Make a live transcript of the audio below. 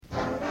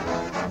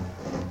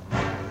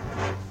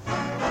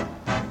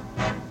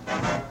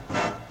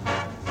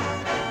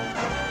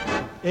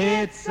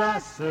It's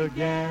us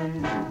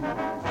again.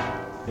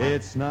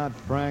 It's not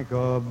Frank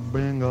or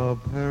Bing or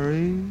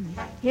Perry.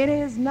 It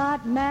is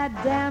not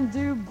Madame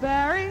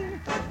Dewberry.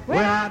 We're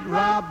not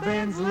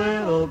Robin's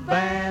little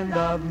band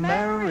of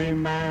merry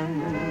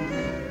men.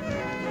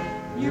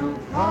 You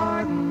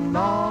pardon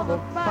all the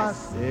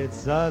fuss,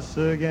 it's us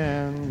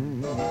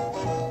again.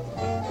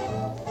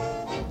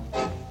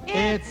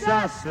 It's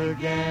us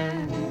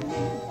again.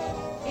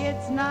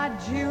 It's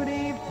not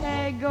Judy,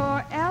 Peg,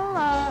 or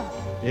Ella.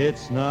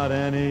 It's not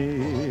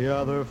any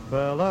other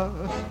fella.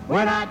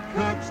 We're not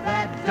cooks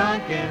that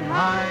Duncan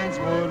Hines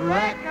would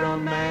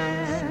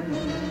recommend.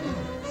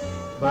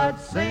 But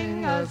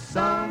sing a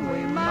song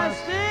we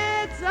must,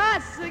 it's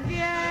us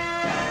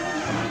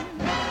again.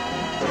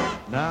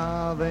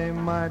 Now they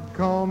might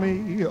call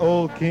me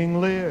Old King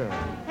Lear,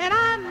 And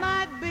I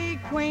might be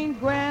Queen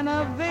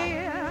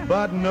Guinevere.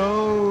 but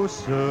no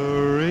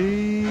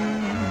siree.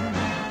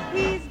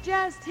 He's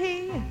just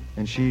he.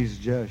 And she's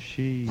just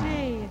she.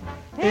 Gee,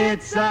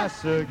 It's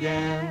us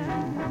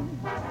again.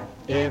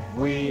 If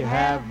we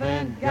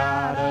haven't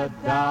got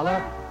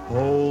 $1,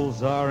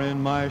 holes are in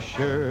my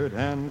shirt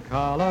and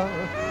collar.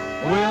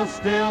 We'll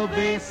still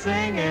be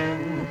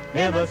singing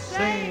in the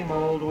same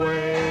old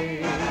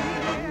way.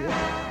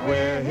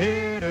 We're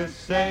here to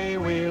say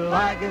we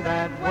like it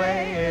that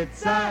way.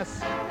 It's us,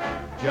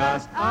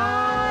 just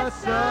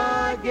us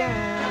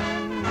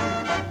again.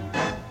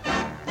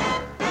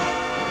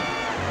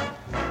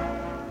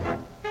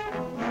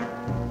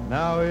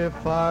 Now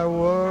if I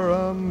were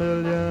a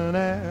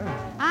millionaire,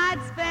 I'd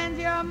spend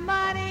your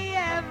money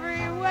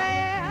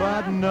everywhere.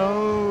 but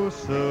no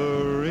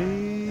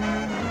siree.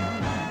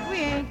 We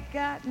ain't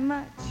got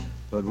much.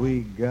 But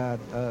we got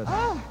us.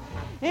 Oh,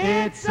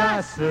 It's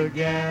us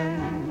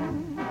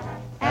again.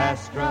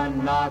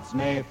 Astronauts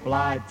may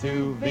fly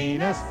to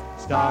Venus.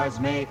 Stars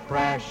may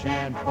crash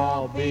and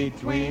fall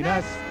between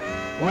us.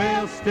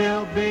 We'll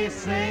still be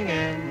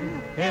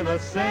singing in the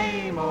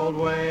same old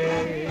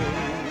way.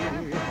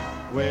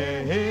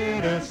 We're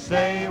here to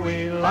say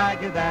we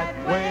like it that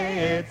way.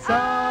 It's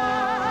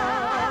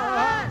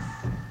us,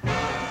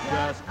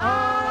 just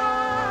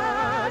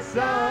us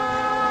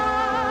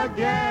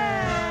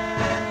again.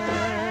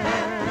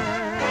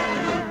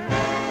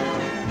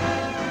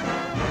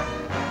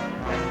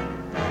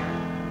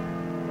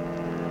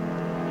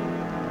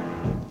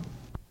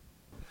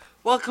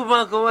 Welcome,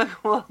 welcome,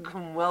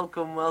 welcome,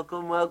 welcome,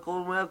 welcome,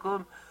 welcome,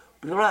 welcome,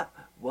 blah,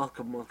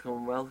 welcome,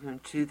 welcome, welcome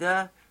to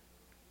the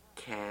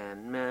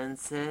Man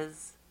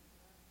Says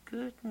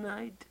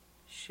Goodnight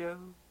show.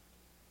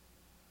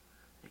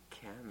 The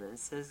Man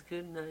Says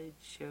Goodnight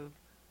show.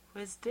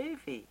 Where's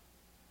Davey?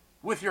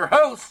 With your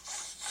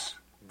hosts,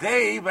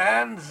 Dave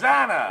and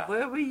Zana.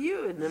 Where were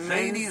you in the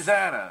Zany men's...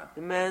 Zana.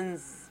 The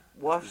men's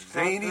wash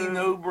Zany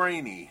no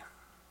brainy.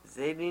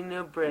 Zany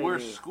no brainy.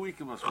 Where's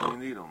Squeakamus when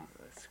you need them?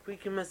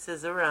 Squeakamus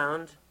is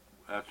around.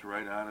 That's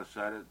right, Anna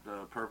said it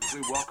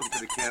perfectly. Welcome to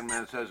the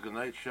Man Says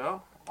Goodnight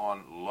show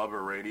on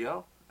Lover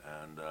Radio.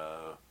 And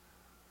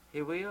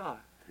Here we are.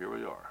 here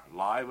we are,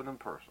 live and in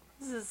person.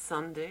 This is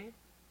Sunday.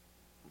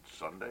 It's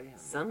Sunday.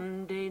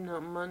 Sunday,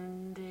 not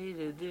Monday.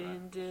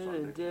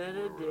 Sunday,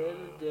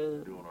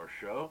 we're doing our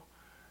show.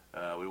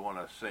 We want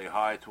to say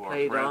hi to our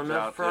Played friends on a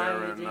out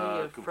there in Friday,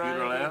 a Computer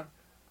Friday. Land.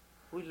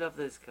 We love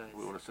those guys.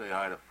 We want to say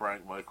hi to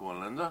Frank, Michael, and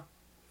Linda.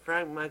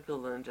 Frank, Michael,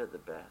 Lynch are the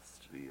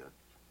best. The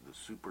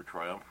super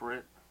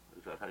triumvirate.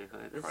 Is that how you say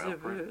it? Is it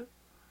Triumvirate? who?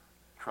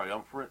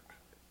 Triumvirate?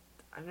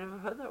 I've never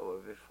heard that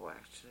word before,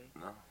 actually.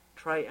 No.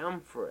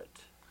 Triumvirate.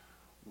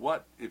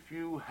 What if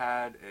you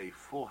had a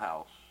full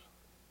house,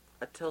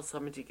 I tell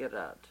somebody to get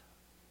out.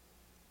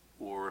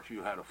 or if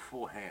you had a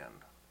full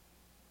hand?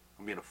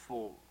 I mean, a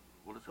full.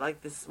 What is it?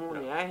 Like this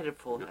morning, Yeah. I had a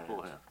full Yeah, hand.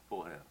 full hand.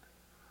 Full hand.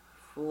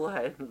 Full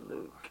hand,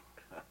 Luke.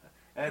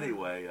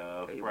 Anyway,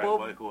 Hey, Frank, well,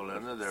 Michael,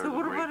 and Linda, they're So the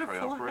what great about a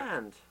full triumvirate.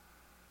 hand?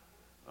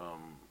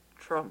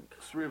 Trump.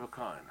 Three of a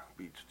kind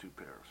beats two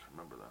pairs.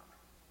 Remember that.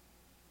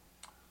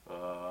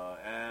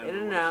 And In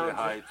we and want to out. say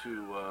hi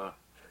to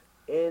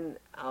In,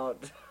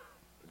 out,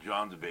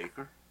 John the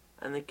Baker.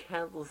 and the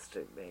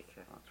candlestick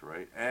maker. That's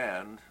right.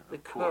 And, The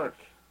of course,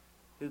 cook.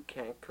 Who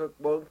can't cook,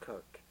 won't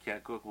cook.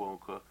 can't cook,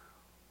 won't cook.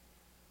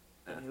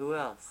 And who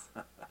else?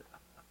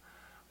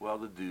 Well,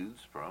 the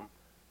dudes from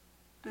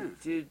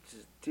Dudes.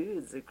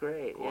 Dudes are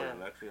great, Corey, yeah.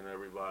 Lexi, and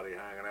everybody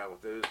hanging out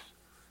with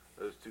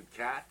those two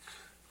cats.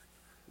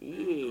 Yeah.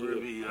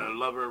 Groovy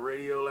Lover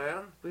Radio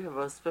Land. We have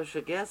a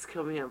special guest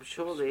coming up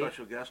shortly.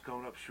 Special guest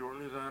coming up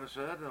shortly, as Anna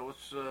said.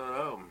 What's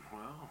well,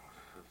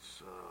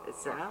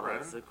 it's our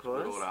Alice, friend. of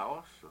course. It's little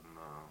Alice, and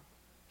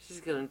She's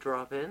going to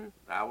drop in.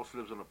 Alice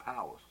lives in a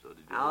palace. So did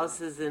you know that?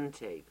 Alice's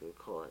intake, we'll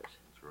call it.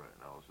 That's right,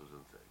 Alice's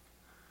intake.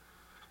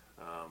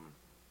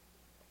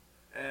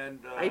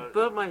 I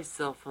burnt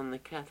myself on the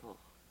kettle.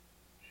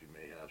 She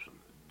may have some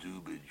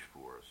dubage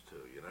for us too.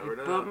 You I never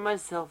know. burnt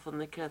myself on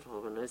the kettle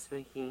when I was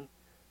making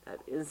that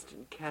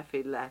instant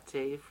cafe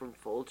latte from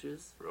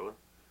Folgers. Really?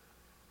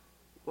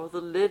 Well,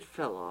 the lid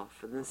fell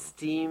off, and the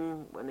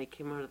steam, when it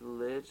came out of the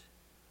lid,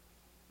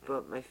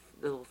 burnt my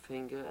little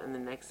finger, and the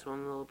next one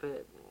a little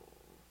bit.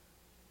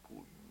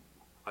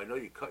 I know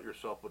you cut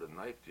yourself with a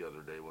knife the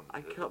other day when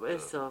I cut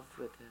myself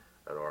with it.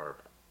 at our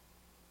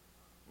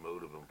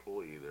mode of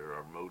employee there,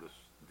 our modus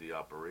de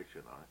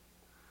operation,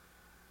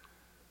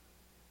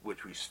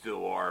 which we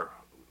still are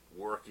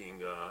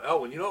working.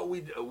 And you know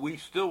what we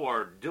still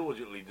are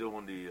diligently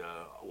doing the.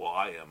 Well,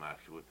 I am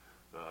actually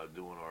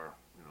doing our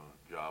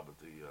job at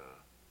the.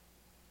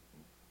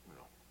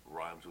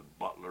 Rhymes with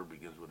butler,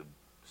 begins with a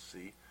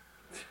C.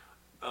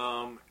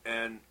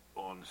 And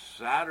on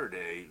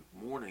Saturday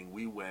morning,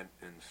 we went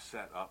and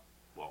set up.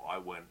 Well, I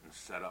went and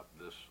set up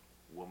this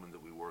woman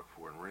that we work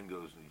for in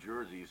Ringo's, New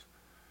Jersey's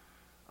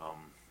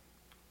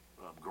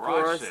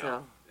garage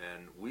sale,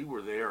 and we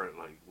were there at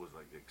like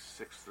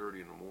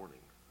 6:30 in the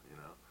morning, and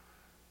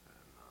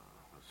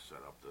set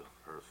up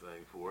her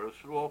thing for us.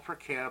 Well, for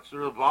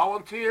cancer,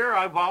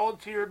 I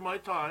volunteered my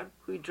time.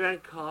 We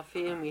drank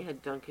coffee and we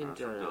had Dunkin'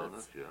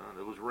 Donuts. Yeah,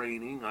 it was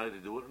raining. I had to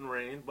do it in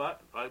rain,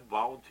 but I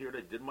volunteered.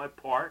 I did my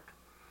part.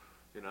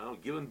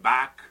 Giving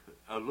back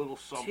a little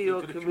something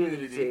to the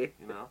community.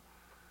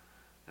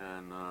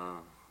 And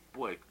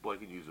boy, I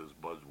could use those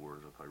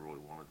buzzwords if I really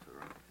wanted to,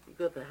 right? You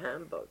got the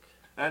handbook.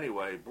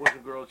 Anyway, boys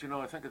and girls,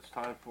 I think it's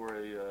time for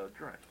a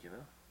drink,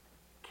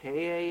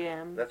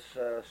 K-A-M. Let's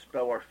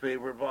spell our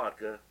favorite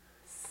vodka.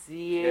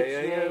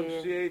 C-H-A-M.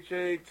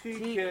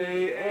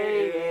 C-H-A-T-K-A-A.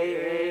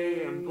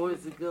 And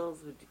boys and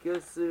girls, would you go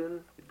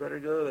soon? You better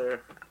go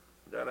there.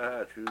 Got a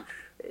hat, Hooch.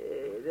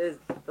 It is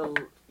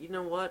you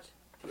know what?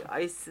 The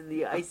ice in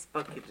the ice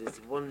bucket is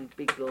one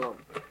big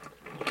lump.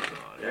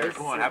 Yeah,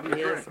 come on, have a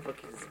drink. The ice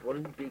bucket is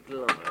one big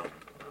lump.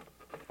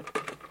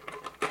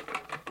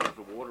 There's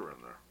the water in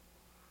there.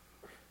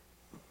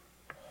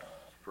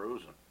 It's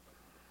frozen.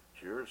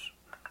 Cheers.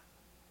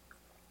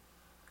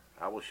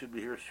 Alice should be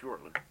here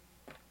shortly.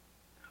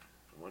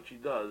 And when she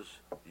does,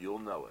 you'll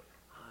know it.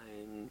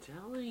 I'm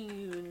telling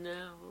you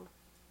now.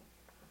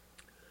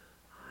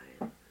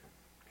 I'm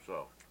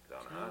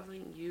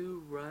telling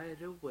you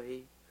right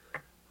away.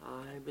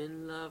 I'm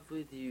in love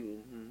with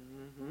you.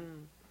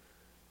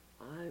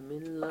 I'm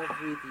in love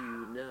with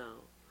you now.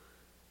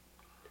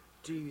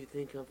 Do you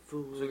think I'm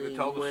fooling So you can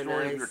tell the when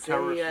story I of your say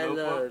terrorist I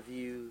notebook? love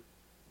you?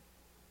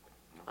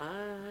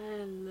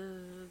 I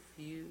love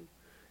you.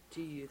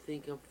 Do you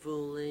think I'm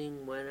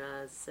fooling when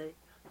I say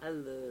I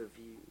love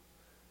you?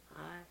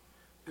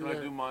 Can I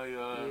do my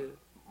you.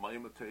 my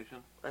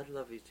imitation? I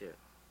love you too.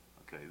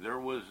 Okay, there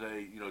was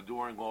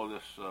during all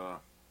this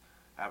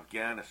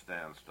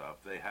Afghanistan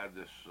stuff, they had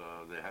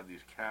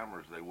these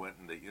cameras. They went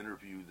and they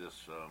interviewed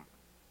this.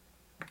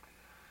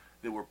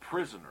 They were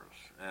prisoners,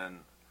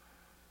 and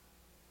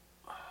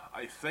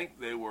I think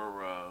they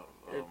were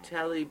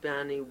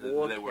Taliban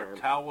war They camp. were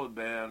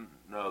Taliban.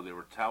 No, they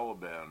were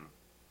Taliban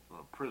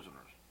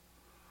prisoners,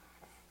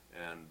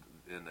 and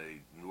in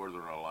a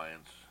Northern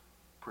Alliance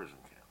prison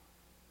camp.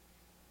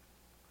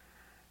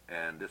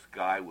 And this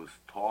guy was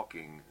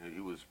talking. And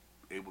he was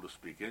able to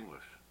speak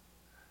English,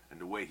 and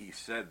the way he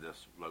said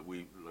this,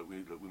 we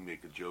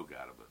make a joke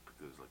out of it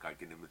because I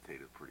can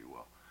imitate it pretty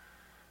well.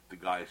 The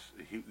guys,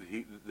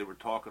 they were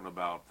talking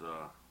about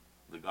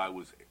the guy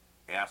was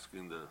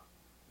asking the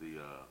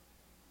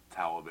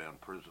Taliban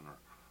prisoner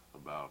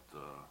about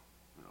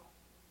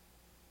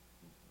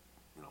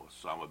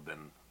Osama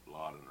bin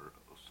Laden or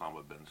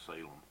Osama bin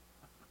Salem,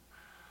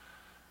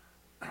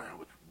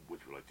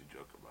 which we like to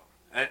joke about.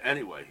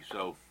 Anyway,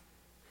 so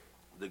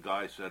the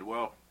guy said,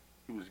 well,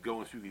 he was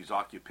going through these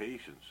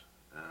occupations,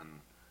 and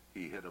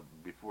he had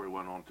before he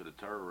went on to the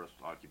terrorist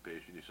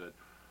occupation, he said,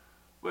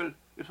 well,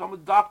 if I'm a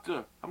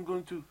doctor, I'm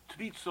going to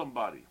treat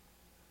somebody.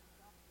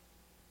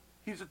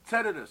 He's a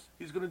terrorist.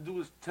 He's going to do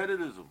his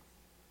terrorism.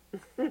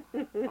 I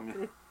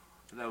mean,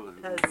 we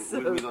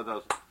thought that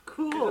was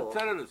cool. He's a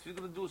terrorist. He's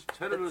going to do his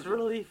terrorism. It's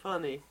really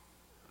funny.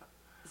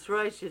 It's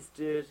righteous,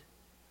 dude.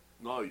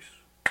 Nice.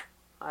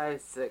 High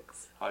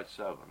 6. High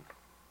 7.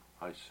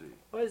 High C.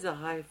 Why is a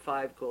high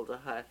 5 called a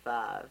high 5?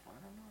 I don't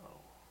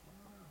know.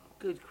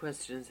 Good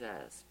questions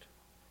asked.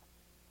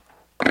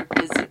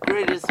 Is the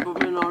greatest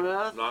woman on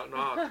earth Knock,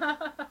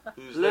 knock.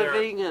 Who's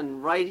living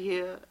and right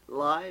here,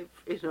 live,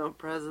 in our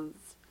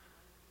presence?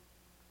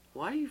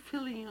 Why are you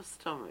feeling your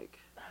stomach,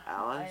 I am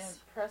Alice?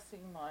 pressing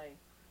my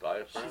there?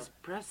 Diaphragm? She's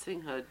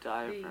pressing her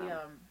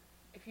diaphragm.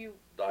 if you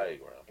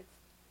Diagram. it's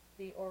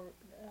the or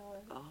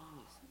Oh,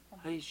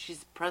 hey,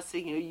 she's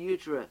pressing her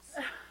uterus.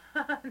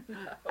 no.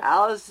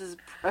 Alice is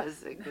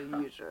pressing her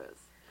uterus.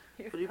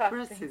 You've What are you got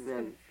pressing things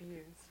then?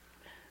 confused.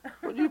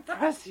 What are you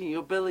pressing?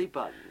 Your belly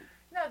button.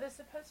 No, there's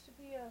supposed to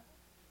be a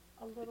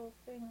little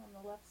thing on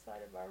the left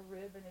side of our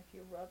rib, and if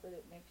you rub it,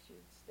 it makes you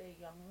stay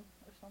young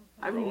or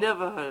something. I've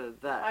never heard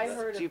of that. I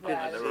heard of stupid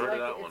that. Never It's heard of like,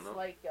 that one, it's no?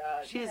 like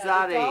She's you know,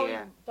 outta Dolly,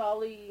 here.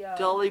 Dolly,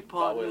 Dolly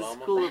Parton, Dalai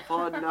Lama? School of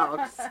Hard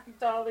Knocks.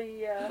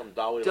 Dolly, Some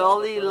Dalai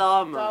Dalai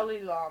Lama. Lama.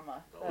 Dalai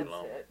Lama. Dalai That's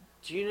Lama. it.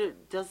 Do you know?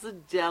 Does the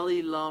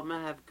Dalai Lama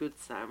have good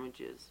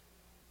sandwiches?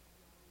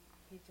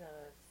 He does.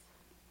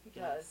 He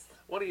Yes. does.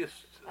 Why do you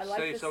I like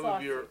say the some sausage.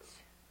 of your?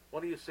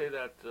 Why do you say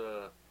that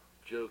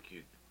joke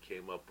you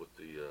came up with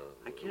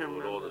I can't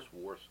with all remember. this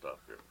war stuff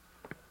here?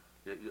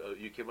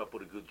 You came up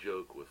with a good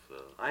joke with.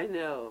 I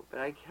know, but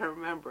I can't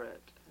remember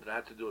it. Did it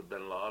have to do with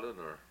Bin Laden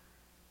or?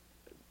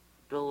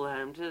 Bill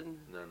Lambton?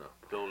 No.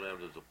 Bill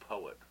Lambton's a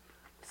poet.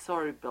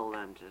 Sorry, Bill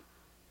Lambton.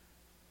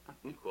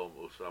 You call him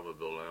Osama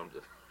Bill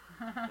Lambton.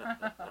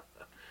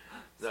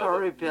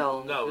 Sorry,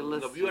 Bill. No,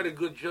 if you had a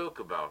good joke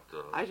about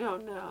I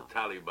don't know. the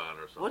Taliban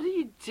or something. What are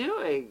you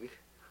doing?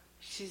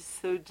 She's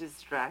so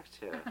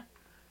distracted.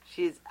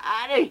 She's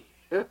out of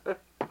here.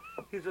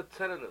 He's a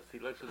terrorist. He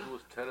likes to do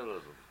his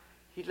terrorism.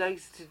 He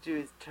likes to do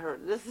his terror.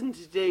 Listen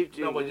to Dave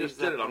doing No, I just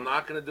did it. I'm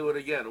not going to do it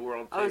again. We're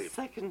on tape. Oh,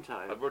 second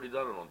time. I've already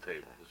done it on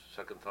tape. This is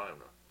the second time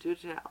now. Do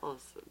it to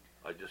Allison.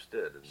 I just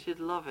did. And, She'd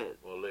love it.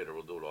 well, later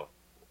we'll do it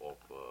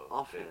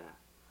Off tape. air.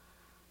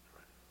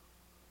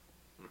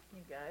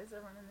 You guys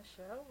are running the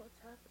show? What's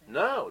happening?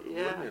 No.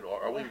 Yeah. What do you mean?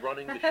 Are we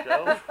running the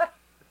show?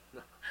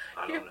 No,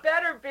 I You don't know.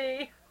 better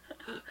be.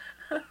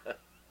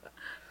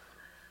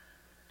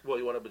 Well,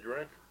 you want to have a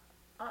drink?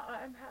 I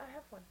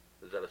have one.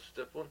 Is that a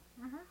stiff one?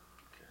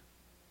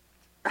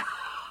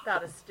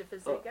 About as stiff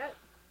as they get.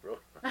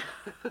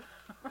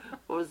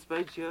 What was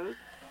my joke?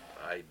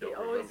 I He don't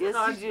always remember. Yes,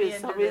 cons you me do.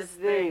 into Tell me this his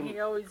thing. name. He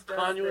always does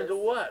Con you this. into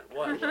what?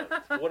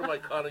 What am I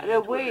conning you No,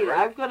 into? a wait, drink?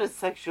 I've got a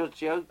sexual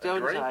joke,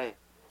 don't drink? I?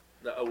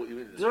 No, oh, you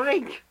mean the,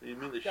 Drink! you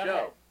mean the Go show?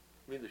 ahead.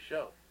 You mean the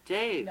show?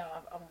 Dave, No,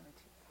 I wanted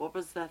to. what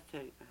was that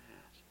thing I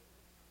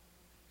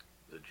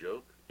The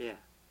joke? had?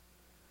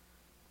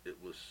 It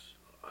was,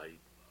 I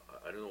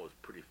don't know, it was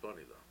pretty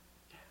funny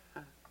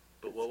though.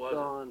 But It's what was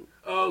gone. it?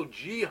 Oh,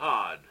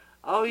 jihad.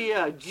 Oh,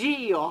 yeah,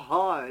 gee, you're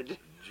hard.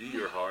 Gee,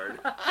 you're hard.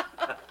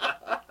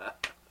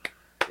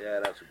 Yeah,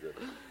 that's a good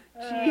one.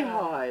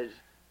 Jihad.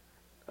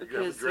 Did you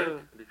have a Okay, drink?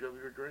 so- Did you have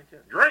your drink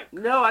yet? Drink!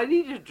 No, I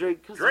need a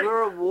drink because Drink.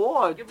 we're at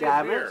war, Give me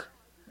damn a beer.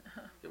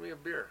 it. Give me a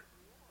beer.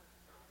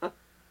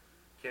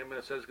 Can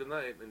Man Says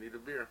Goodnight. I need a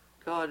beer.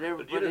 God,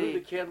 But do you know who the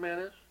everybody. Can Man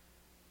is?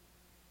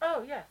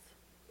 Oh, yes.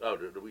 Oh,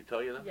 did we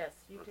tell you that? Yes,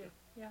 you Okay.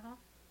 do. Yeah, huh?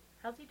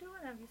 How's he doing?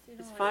 Have you seen him?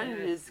 It's lately?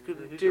 fine. He's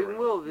He's doing alright.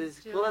 well with his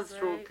He's doing cholesterol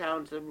great.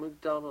 count at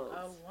McDonald's.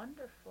 Oh,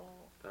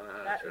 wonderful.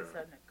 Uh-huh, That sure. is an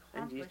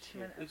And you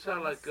accomplishment. You if sound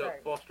I like must say.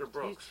 Foster You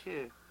Brooks.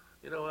 too.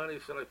 You know, honey, you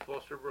sound like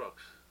Foster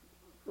Brooks.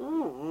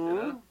 Mm-hmm. You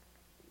know?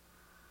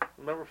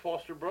 Remember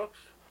Foster Brooks?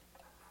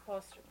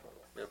 Foster Brooks.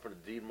 Yeah, from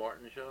the Dean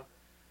Martin show?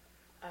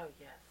 Oh,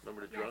 yes.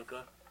 Remember the Yes. drunk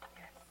guy?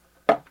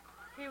 Yes.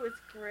 He was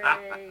great.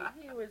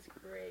 He was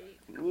great.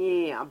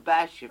 Yeah, I'll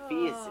bash your face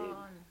in.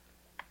 Oh,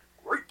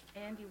 and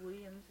Andy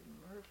Williams and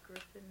Merv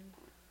Griffin.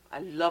 I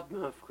love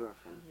Merv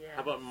Griffin. Yeah.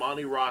 How about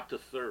Monty Rock the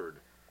Third?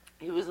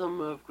 He was on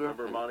Merv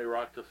Remember Griffin. Monty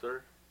Rock the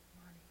Third?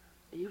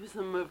 He was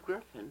on Merv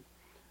Griffin.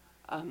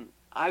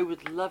 I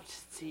would love to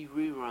see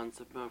reruns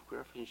of Merv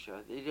Griffin show.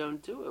 They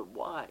don't do it.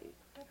 Why?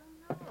 I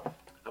don't know.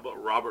 How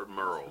about Robert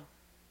Merle?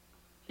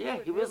 Yeah,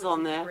 They he would- was they would on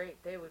be there.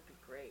 Great. They would be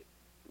great.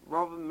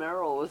 Robert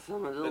Merrill was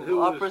on a And who little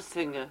was- opera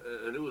singer.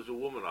 And who was the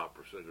woman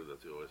opera singer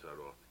that they always had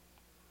on?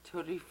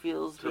 Toadie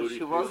Fields, but Toadie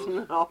she wasn't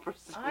Fields. an opera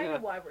I know singer.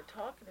 why we're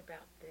talking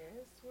about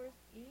this. Where's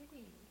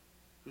Edie?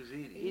 Who's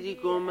Edie? Edie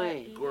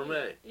Gourmet.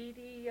 Gourmet.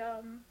 Edie,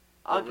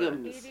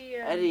 Uggams. Edie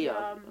and, Eddie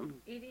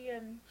Edie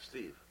and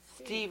Steve.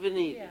 Steve and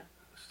Edie. Yeah.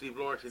 Steve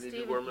Lawrence and Edie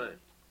Steve and Gourmet.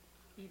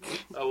 Edie.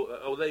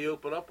 Oh, they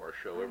open up our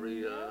show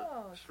every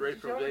Oh, straight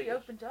she's from already Vegas.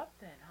 opened up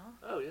then, huh?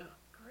 Oh yeah.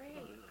 Great. Oh,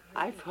 yeah. great.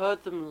 I've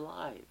heard them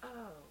live Oh,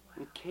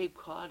 in Cape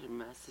Cod in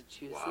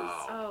Massachusetts.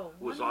 Wow. oh,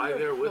 Was I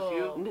there with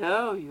you? wonderful.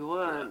 No, you No,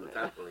 weren't.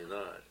 definitely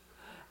not.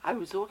 I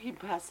was walking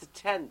past the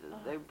tent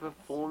that they were Oh,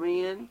 performing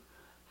in.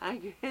 I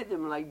could hear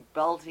them like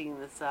belting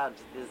this out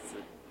to this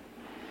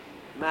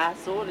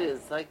mass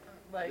audience. Like,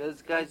 Like,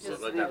 those guys they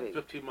just Like leaving. that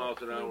 15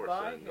 miles an flew hour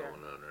by thing here.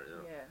 going on there,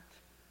 yeah. Yeah.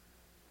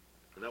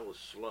 And that was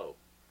slow.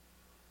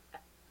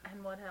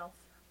 And what else?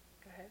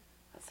 Go ahead.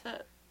 that's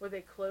it. Were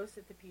they close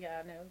at the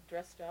piano,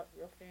 dressed up,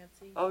 real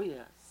fancy? Oh,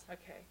 yes.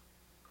 Okay.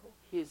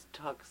 His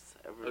tux,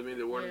 I everything. mean,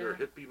 they weren't in their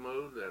Yeah. hippie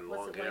mode. They had Was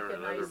long it hair like a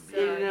and another nice They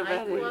didn't beard. have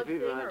any nightclub big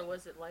thing, or much.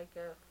 was it like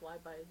a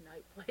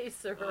fly-by-night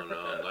place, or Oh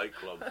no,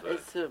 nightclub thing.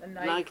 It's a a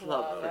nightclub.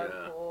 nightclub? thing.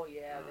 yeah. Oh, cool.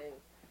 Yeah, Yeah.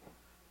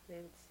 they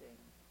would sing.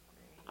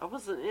 I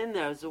wasn't in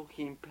there. I was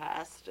walking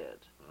past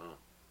it. Oh.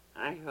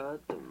 I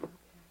heard them.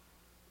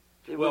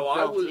 They Well, were I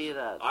belting it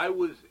out.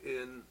 was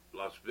in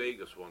Las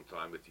Vegas one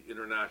time at the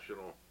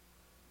International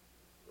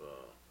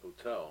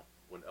Hotel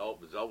when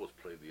Elvis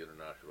played the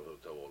International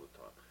Hotel all the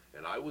time,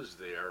 and I was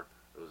there.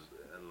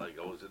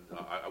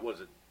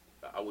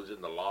 I was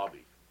in the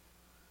lobby,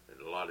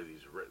 and a lot of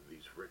these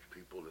rich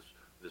people.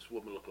 This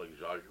woman looked like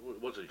Zsa.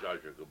 It wasn't Zsa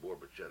Zsa Gabor,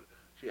 but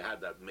she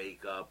had that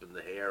makeup and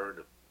the hair and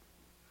the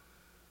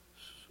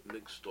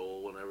mink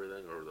stole and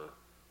everything, or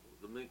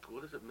the mink.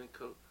 What is it, mink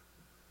coat?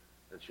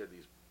 And she had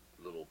these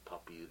little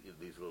puppies,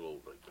 these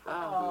little like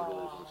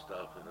poodles and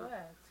stuff. You know.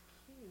 That's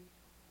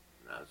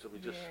cute. So we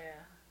just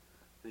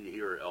Yeah. you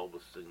hear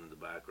Elvis singing in the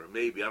background.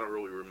 Maybe I don't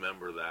really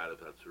remember that. If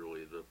that's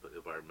really but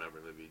if I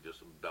remember, maybe he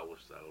just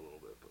embellished that a little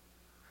bit.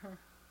 But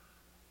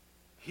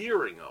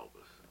hearing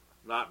Elvis,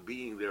 not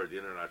being there at the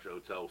International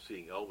Hotel,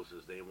 seeing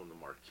Elvis's name on the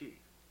marquee.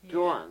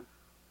 Go Yeah. on.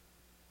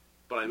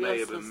 But I Yes, may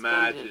have suspended.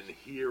 imagined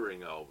hearing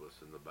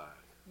Elvis in the back.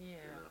 Yeah. You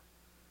know?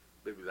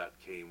 maybe that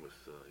came with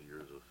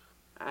years of.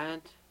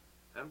 And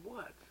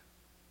what?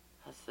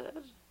 I said,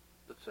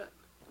 That's it.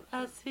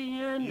 that's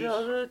the end You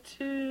of the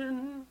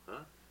tune.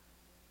 Huh?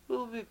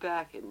 We'll be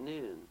back at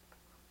noon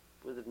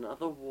with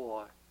another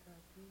war.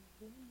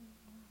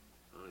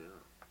 Oh yeah.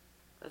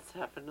 Let's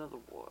have another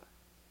war.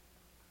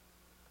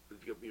 Did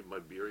you get me my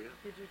beer yet?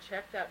 Did you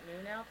check that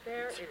moon out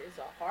there? It is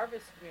a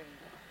harvest moon.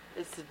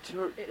 It's It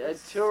a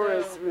is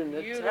tourist so moon,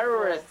 a beautiful.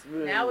 terrorist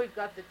moon. Now we've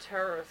got the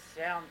terrorist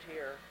sound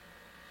here.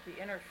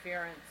 The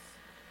interference.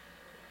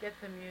 Get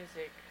the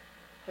music.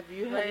 Have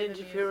you had Play the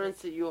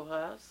interference at your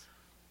house?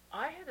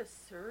 I had a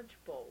surge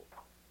bolt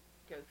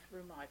go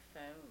through my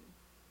phone.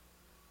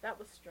 That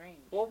was strange.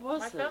 What was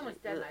my it? phone was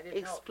dead and I didn't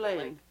Explain.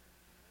 know.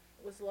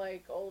 It was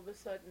like all of a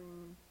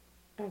sudden,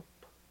 boop,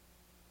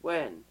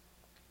 When?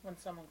 when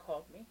someone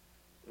called me.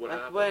 What Like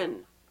happened? when?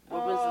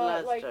 When was the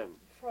last like time?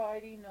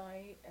 Friday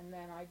night, and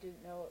then I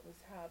didn't know it was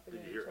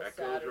happening. Did you hear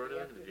until echoes or Saturday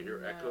anything? Did you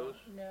hear afternoon.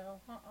 echoes? No.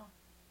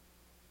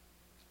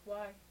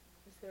 Why?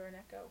 Is there an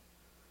echo?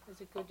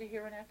 Is it good to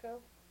hear an echo?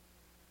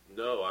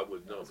 No, I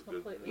would No, know. it's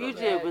Because completely You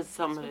dead. did with It's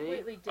somebody.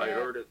 completely dead. I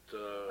heard it.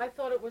 I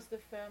thought it was the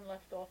phone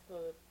left off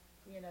the,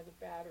 the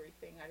battery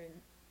thing. I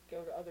didn't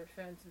go to other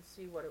phones and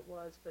see what it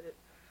was, but it.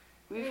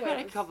 We've Anyway, had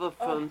it a was- couple of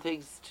phone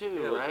things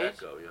too, yeah, right?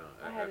 Echo, yeah.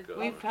 I had Echo. to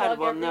We've unplug had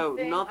one, no,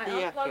 everything. not the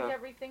I unplugged echo.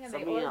 everything, and they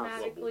Something else.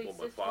 automatically Well,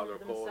 my father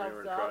system called here and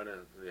themselves up. trying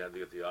to. He had to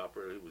get the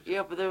operator. He was.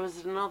 Yeah, but there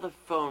was another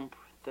phone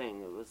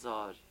thing that was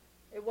odd.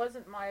 It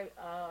wasn't my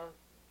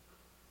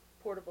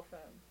portable phone.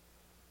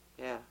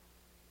 Yeah.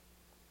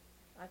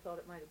 I thought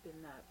it might have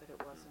been that, but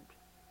it wasn't.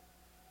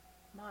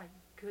 My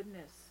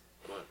goodness.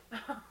 What?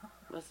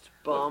 Must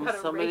have bombed We've got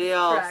a somebody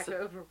else.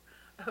 racetrack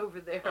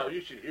over there. Oh,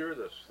 you should hear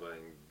this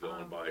thing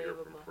going by here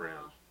from Unbelievable, France.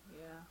 huh?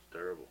 Yeah. It's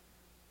terrible.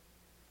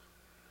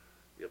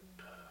 Yep.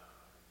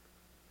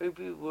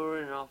 Maybe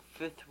we're in our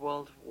 5th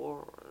World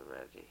War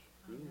already.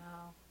 I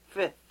know.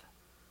 5th.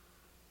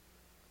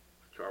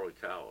 Charlie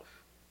Callis.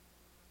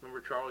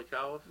 Remember Charlie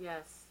Callis?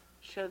 Yes.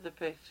 Show the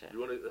picture. You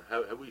want to?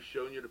 Have we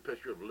shown you the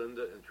picture of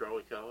Linda and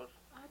Charlie Callis?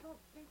 I don't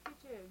think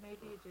you did.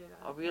 Maybe you did.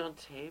 I Are don't we know. on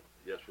tape?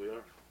 Yes, we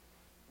are.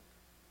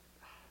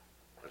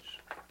 That's,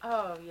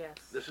 Oh, yes.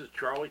 this is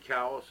Charlie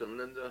Callis and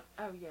Linda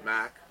Oh, yes.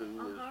 Mack, who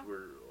Uh-huh.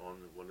 were on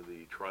one of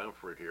the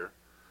triumvirate here.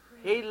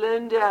 Hey,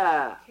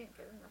 Linda. I can't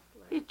get enough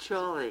light. Hey,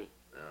 Charlie.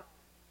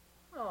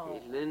 Oh.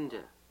 Hey,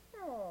 Linda.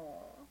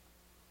 Oh.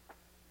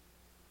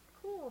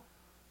 Cool.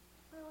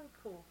 Really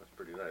cool. That's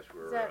pretty nice. Is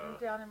We're that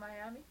down in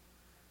Miami?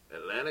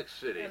 Atlantic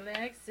City.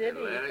 Atlantic City.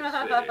 Atlantic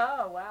City.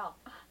 Oh, wow.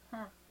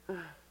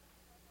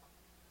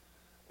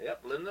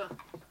 Yep, Linda.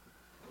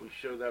 We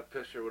show that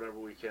picture whenever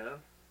we can.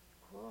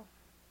 Cool.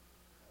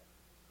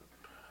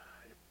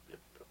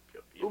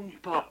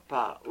 Yep.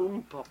 Papa.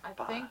 I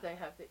Papa. think they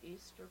have the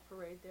Easter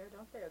parade there,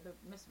 don't they? Or the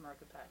Miss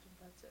America pageant,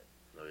 that's it.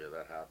 Oh yeah,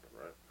 that happened,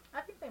 right? I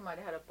think they might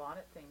have had a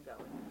bonnet thing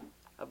going.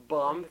 A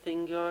bomb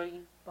thing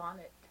going?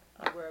 Bonnet.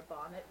 I wear a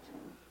bonnet.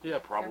 Yeah,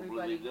 probably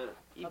Everybody- they did.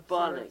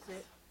 Ebonics. Observes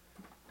it.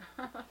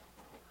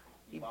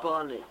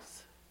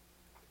 Ebonics.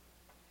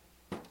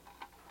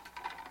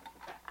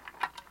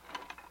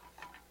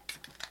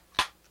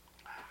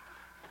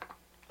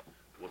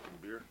 Want some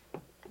beer?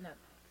 No.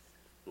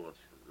 Who wants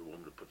the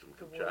woman to put some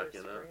The kimchak water's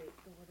in that?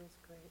 great. The water's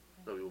great.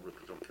 Thank No, you you. want me to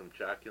put some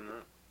kimchak in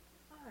that?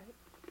 All right.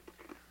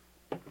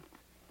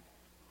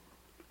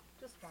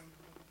 Just one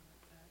more like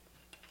that.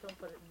 Don't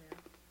put it in there.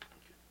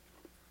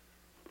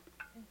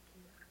 Thank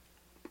you.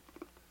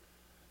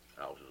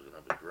 Alice is gonna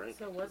have a drink.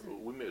 So wasn't-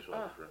 We may as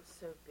well have a Oh, drink. it's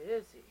so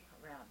busy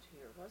around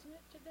here, wasn't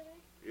it today?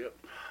 Yep.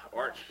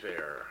 Arts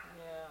fair.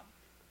 Yeah.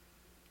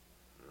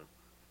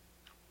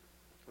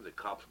 The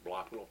cops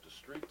blocking off the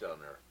street down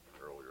there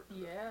earlier.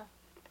 Yeah.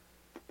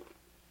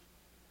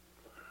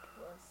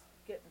 Was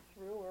getting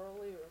through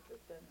earlier, but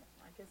then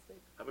I guess they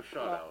Have a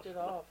shot, blocked Alice. it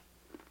off.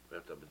 We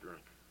have to have a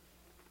drink.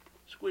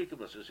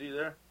 Squeakamus, is he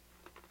there?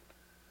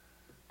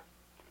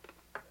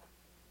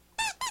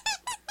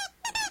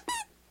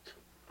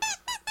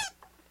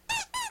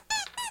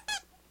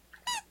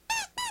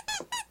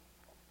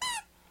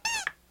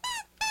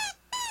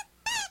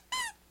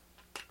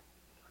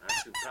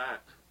 Action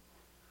packed.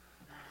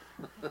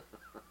 Did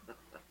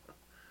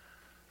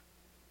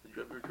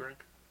you have your drink?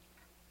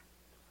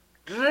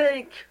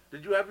 Drink!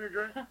 Did you have your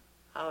drink?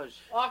 Ouch.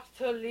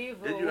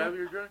 Octolivo. Did you have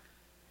your drink?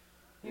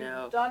 You've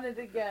No. done it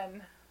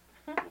again.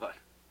 What?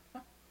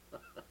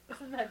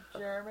 Isn't that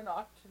German,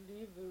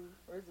 Octolivo?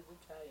 Or is it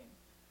Italian?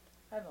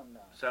 I don't know.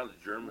 Sounds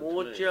German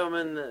More to me.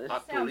 German than...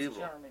 Hot Sounds Octolivo.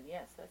 German.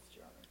 Yes, that's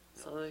German.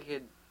 Sounds like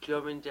a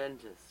German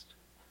dentist.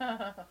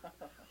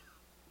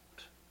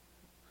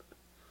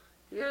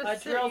 You're A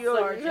drill you're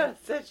sergeant. gonna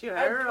set your A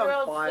hair on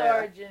drill fire.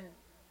 sergeant.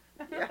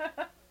 Yeah.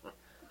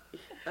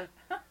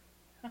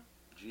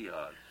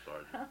 Jihad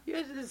sergeant. You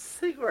had a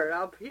cigarette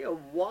up here.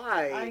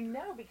 Why? I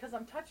know, because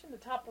I'm touching the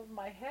top of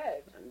my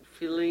head. I'm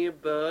feeling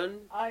it burn.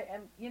 I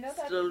am, you know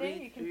that Slowly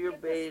thing, you can through your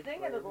get this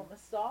thing and base it'll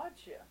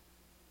massage you.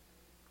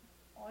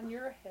 On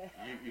your head.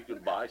 You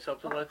could buy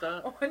something like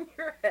that? On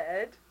your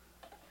head.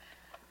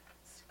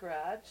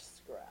 Scratch,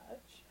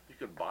 scratch.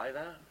 You can buy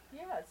that?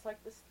 Yeah, it's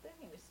like this thing,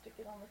 and you stick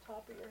it on the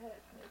top of your head,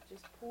 and it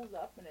just pulls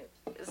up, and it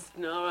It's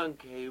not on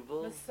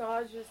cable.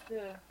 massages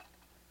the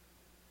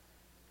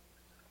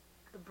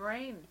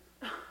brain.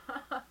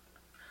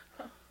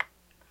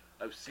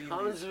 I've seen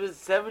Comes these. with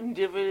 7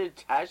 different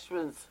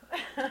attachments.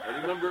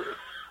 I remember.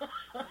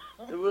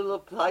 It will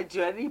apply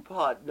to any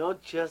part,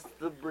 not just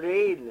the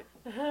brain.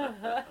 For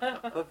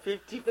The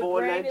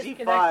brain is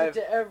connected $54.95.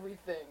 to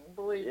everything,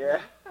 believe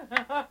Yeah. me.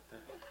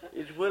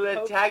 It will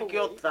attack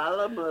your Hopefully.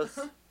 thalamus.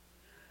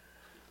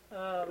 We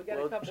got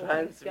Will a couple of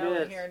things transmit.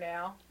 going here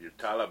now. Your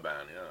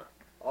Taliban, yeah.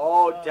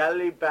 Oh, Oh.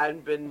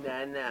 Taliban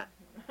banana.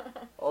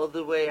 All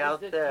the way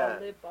out Is it there.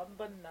 Taliban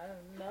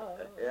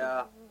banana?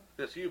 Yeah.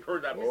 Yes, you've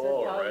heard that Is it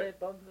before, right? Taliban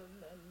banana?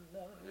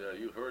 Yeah,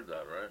 you've heard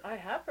that, right? I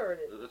have heard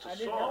it. It's a I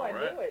didn't song, know I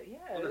right? knew it.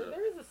 Yeah, What is it?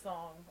 there is a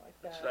song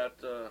like that.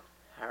 It's that,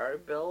 Harry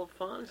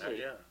Belafonte.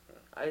 yeah.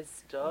 I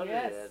started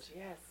yes, it.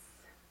 yes.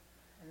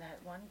 And that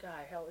one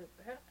guy, Harry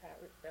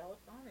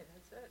Belafonte,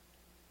 that's it.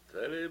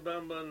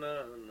 Taliban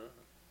banana.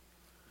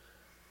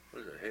 What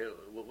is it? Hey,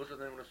 what's the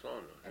name of the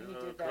song? And he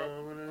did that.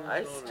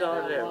 I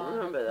started it.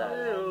 Remember that?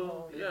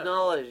 Yeah.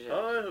 Acknowledge it.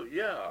 Oh,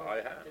 yeah, I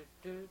have.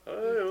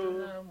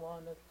 I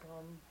wanna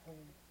come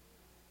home.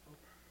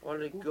 Want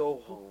to go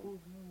home.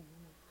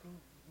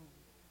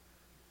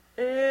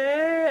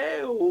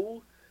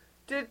 Hey-oh,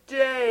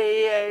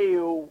 today,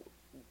 hey-oh,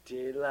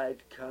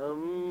 daylight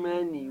come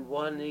and you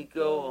want to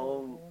go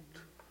home.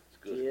 It's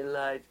good.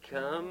 Daylight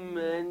come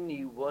and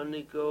you want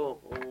to go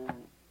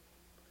home.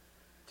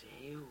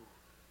 Day-oh,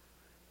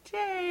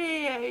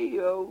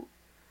 day-oh,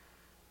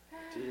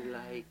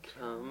 daylight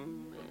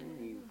come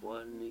and you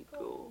want to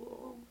go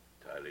home.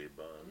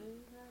 Taliban.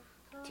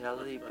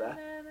 Taliban.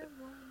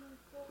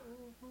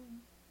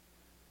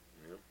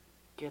 Yep.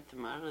 Get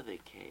them out of the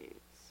caves.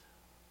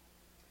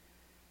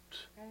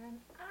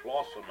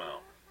 Floss them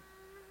out.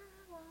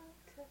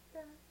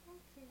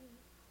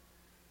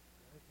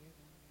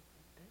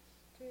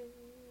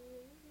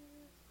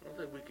 I don't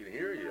think we can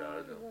hear you.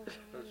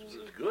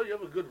 It's good. You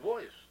have a good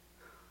voice.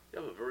 You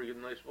have a very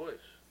good, nice voice.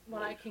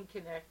 When I can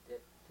connect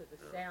it to the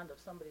sound of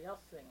somebody else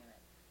singing it.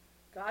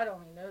 God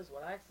only knows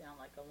what I sound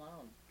like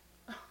alone.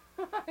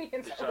 You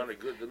It know, sounded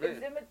good to me.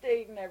 it's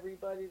imitating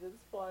everybody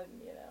that's fun,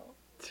 you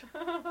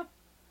know.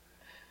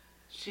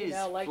 She's You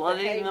know, like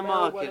flooding Hey the Mo,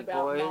 what market,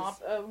 about boys.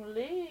 Mop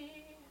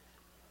Only?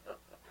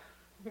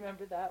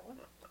 Remember that one?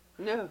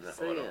 No, No, I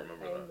sing don't it.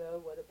 remember Hey that. Mo,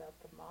 what about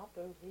the Mop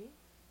Only?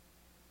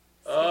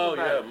 Oh,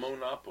 about yeah, it.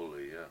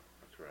 Monopoly. Yeah,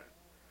 that's right.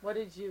 What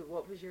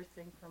was your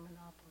thing for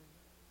Monopoly?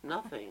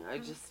 Nothing. I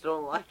just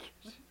don't like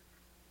it.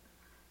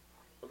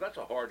 Well, that's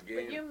a hard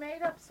game. But you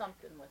made up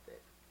something with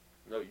it.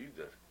 No, you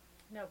did.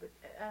 No, but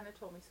Anna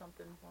told me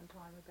something one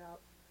time about.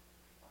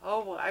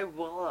 Oh,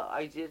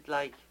 I did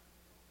like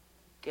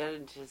get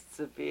into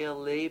severe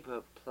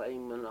labor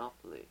playing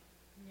Monopoly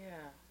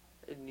Yeah.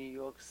 in New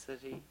York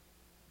City,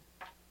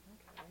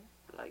 Okay.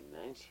 like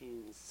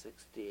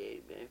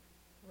 1968, maybe.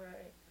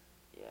 Right.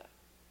 Yeah.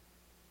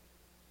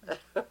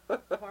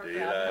 Park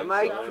Daylight Avenue Am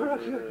I stuff.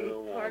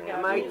 croaky? Park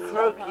Am I Avenue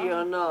croaky stuff,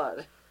 or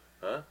not?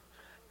 Huh?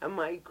 Am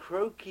I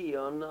croaky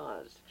or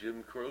not?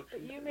 Jim Croce?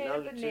 But you made No,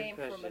 up a Jim name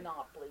for Croce.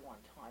 Monopoly one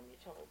time. You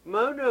told me.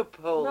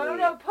 Monopoly.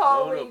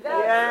 Monopoly.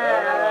 That's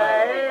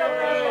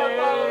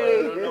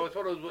Yay! it. No, I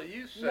thought it was what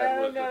you said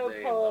was the name.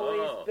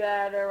 Monopoly's Oh.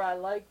 better. I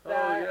like Oh,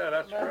 that. yeah,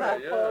 that's right.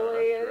 Yeah,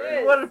 Monopoly that's right. it You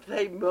is. want to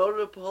play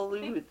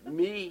Monopoly with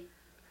me?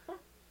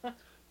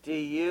 Do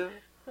you?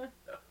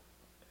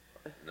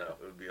 No, it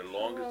would be the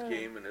longest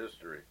game in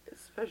history.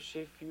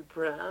 Especially if you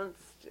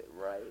pronounced it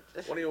right.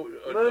 What do you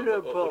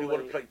Monopoly.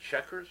 want to play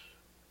checkers?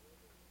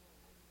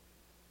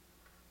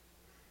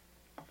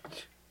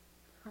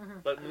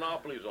 But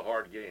Monopoly's a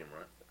hard game,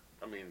 right?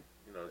 I mean,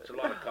 you know, it's a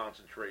lot of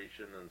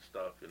concentration and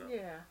stuff, you know.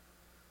 Yeah.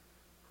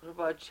 What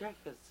about checkers?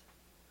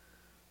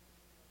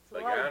 It's a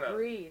Like lot Anna. of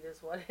greed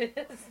is what it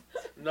is.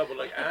 No, but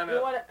like You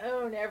Anna, want to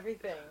own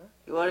everything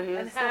You want to hear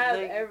and have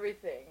something?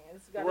 everything.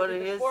 It's got Wanna to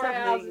be hear the 4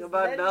 something houses,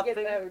 about and then you get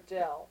the nothing?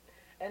 hotel.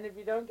 And if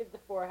you don't get the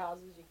 4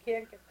 houses, you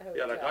can't get the hotel.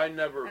 yeah, like I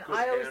never and could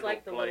I always handle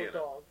like the playing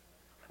little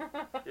it.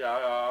 dog.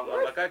 Yeah,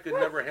 like I could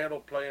never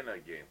handle playing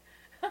that game.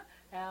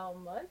 How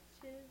much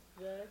is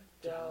that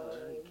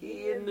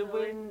Doggy in the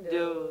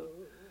window.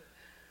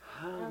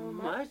 How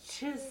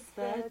much is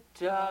that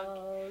dog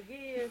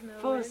doggy in the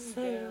for window?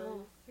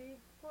 sale? See,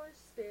 for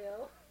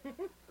sale.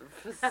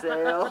 for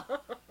sale?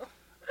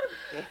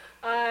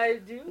 I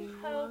do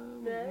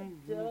hope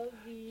that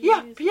doggy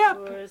Yup, is yup.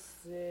 for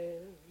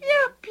sale.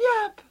 Yup,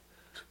 yup.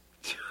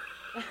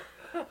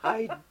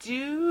 I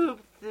do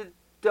the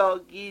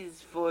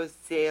doggies for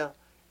sale.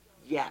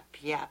 Yap,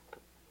 yap.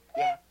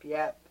 Yap,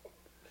 yap.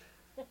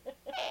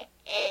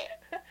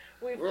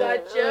 We've got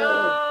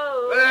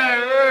Joe.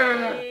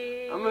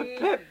 I'm a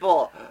pit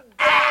bull.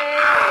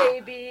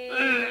 Baby.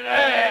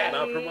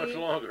 Not for much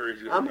longer.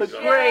 He's gonna I'm be a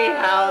gone.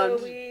 greyhound.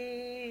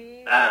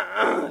 Joey.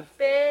 I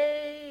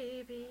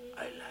Baby.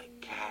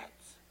 like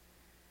cats.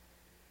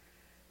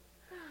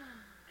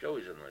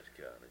 Joey's a nice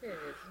cat. It is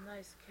a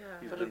nice cat.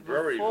 He's But been a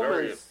very, very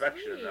performance.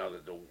 affectionate Sweet. now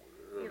that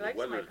He the likes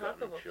my weather's gotten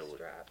pocketbook chilly.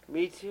 strap.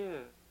 Me too.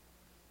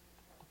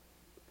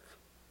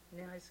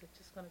 Now he's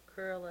just going to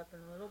curl up in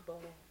a little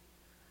ball.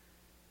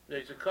 Yeah,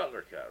 he's a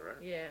Cutler cat, right?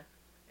 Yeah.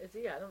 Is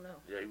he? I don't know.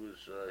 Yeah, he was.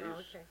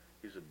 Okay.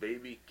 He's a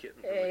baby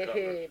kitten from the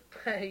Cutlers.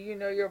 Hey, you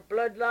know your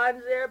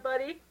bloodlines there,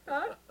 buddy?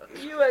 Huh?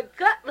 You a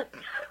cutlet.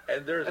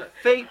 And there's a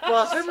Fake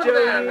simmer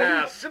down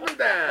now, Bostonian. simmer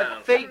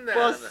down. A fake simmer down.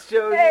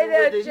 Bostonian. Hey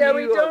there, with a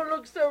Joey, New don't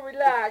look so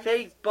relaxed.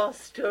 Fake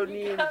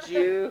Bostonian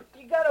Jew.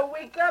 You gotta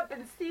wake up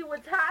and see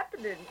what's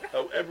happening.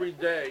 Oh, every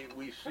day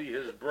we see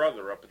his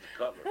brother up at the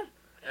Cutlers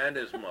and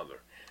his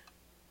mother.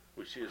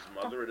 We see his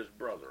mother and his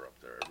brother up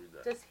there every day.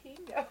 Does he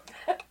know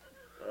that?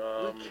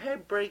 We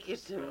can't break it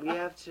to him. We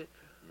have to.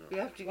 We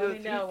have to Let go me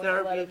know through when you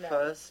let therapy him know.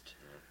 first.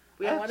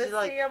 We I have want to to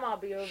like. see him. I'll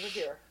be over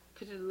here.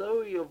 Could you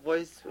lower your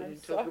voice when I'm you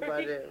talk about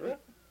sorry. him?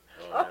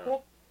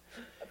 Oh,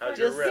 How's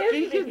your Just wrist?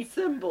 speak in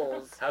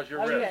symbols. How's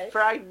your Okay. wrist?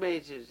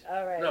 Fragmented.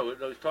 all right. No,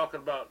 he's talking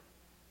about.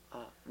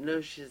 Oh, no,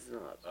 she's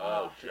not.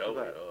 Oh, Joey.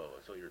 About- Oh,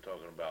 that's what you were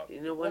talking about.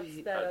 You know what? What's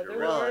He, that how's your other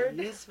wrist? well, word?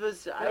 he's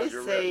supposed to. I How's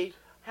your say, wrist?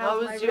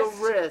 how my is your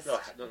wrist?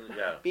 wrist? No,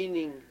 yeah.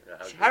 Meaning Yeah,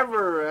 how's your-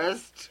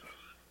 terrorist.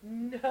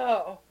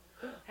 No.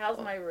 How's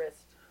my wrist?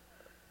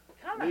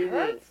 Kind of Meaning-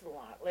 hurts a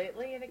lot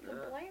lately, and it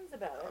complains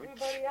about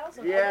everybody else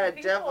and Yeah, other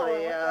people definitely,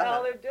 and what yeah. the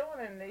hell they're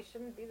doing, and they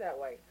shouldn't be that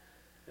way.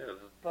 Yeah,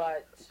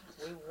 But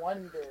we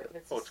wonder if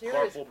it's Oh, a it's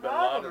serious carpal bin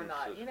problem or Laden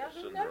not. You know,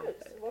 who syndrome. knows?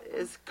 What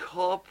It's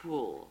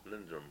carpool.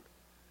 Lindrum.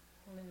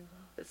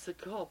 It's a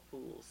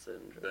carpool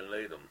syndrome. Ben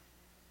Laden.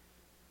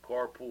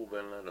 Carpool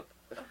Ben Laden.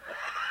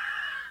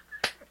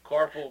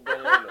 Carpool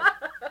Ben Laden.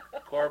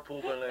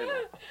 Carpool Ben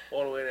Laden.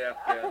 All the way to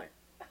Afghani.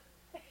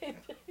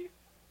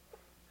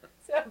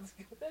 Sounds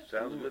good.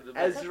 Sounds good to me.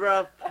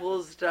 Ezra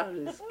pulls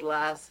down his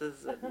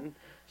glasses and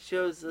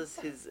shows us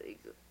his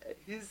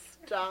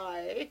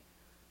thigh.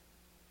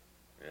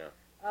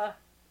 Yeah.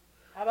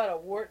 How about a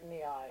wart in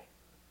the eye?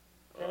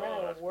 You ever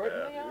had a that's wart in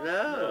bad. the eye?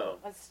 No.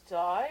 A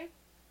sty?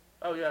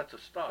 Oh, yeah, it's a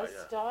sty, A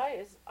yeah. sty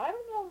is, I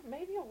don't know,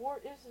 maybe a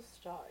wart is a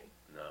sty.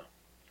 No.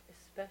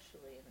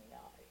 Especially in the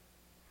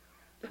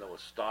eye. No, a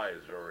sty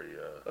is very,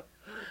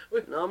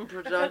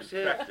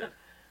 Non-productive. infected.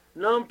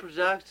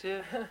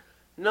 Non-productive.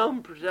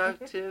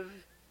 Non-productive.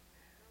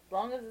 As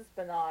long as it's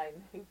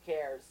benign, who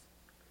cares?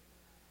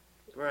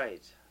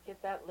 Right.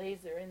 Get that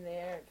laser in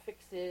there and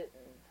fix it.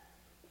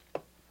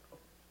 And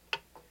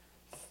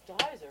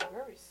styes are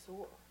very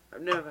sore.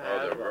 I've never Oh,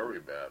 had they're one. very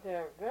bad.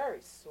 They're very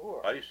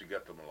sore. I used to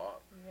get them a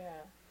lot. Yeah.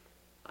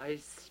 I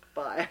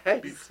spy.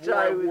 Before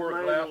I with wore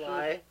my glasses-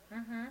 eye.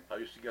 Mm-hmm. I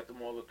used to get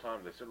them all the time.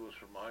 They said it was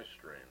from eye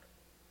strain.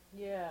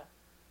 Yeah.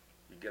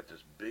 You get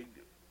this big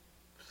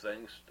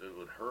thing, it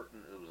would hurt,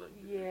 and it was like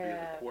Yeah. it'd be in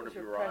the corner of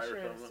Puts your eye pressure or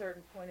in a something.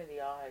 certain point of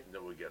the eye. And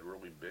it would get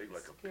really big,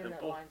 like a Skin that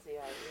pimple. lines the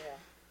eye, yeah.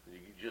 And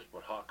you could just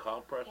put hot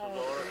compresses on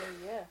Oh,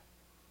 it, yeah.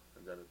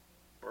 and then it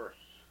bursts,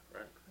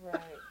 right?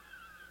 Right.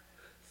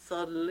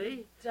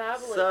 Suddenly.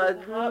 Dabble it in hot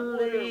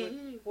water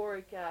Suddenly. with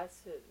boric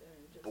acid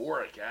and just.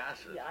 Boric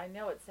acid. Yeah, I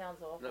know it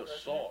sounds awful. No, doesn't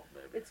it? salt,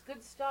 maybe. It's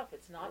good stuff.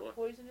 It's not Really?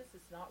 poisonous.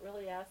 It's not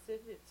really acid.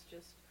 It's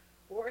just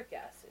boric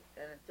acid,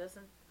 and it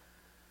doesn't.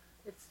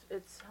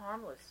 It's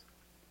harmless.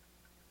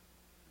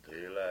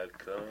 Daylight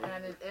comes.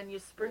 And you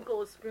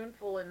sprinkle a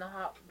spoonful in the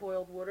hot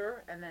boiled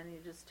water, and then you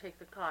just take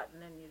the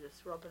cotton and you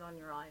just rub it on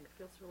your eye, and it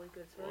feels really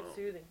good. It's really Wow.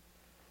 soothing.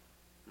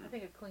 I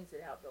think it cleans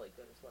it out really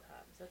good. Is what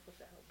happens. That's what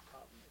the hell the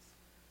problem is.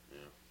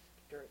 Yeah.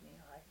 Dirt in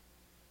the eye.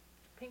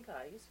 Pink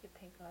eye. I used to get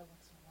pink eye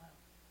once in a while.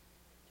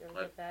 Did you ever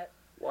I- get that?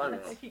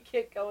 Once. You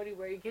can't go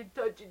anywhere. You can't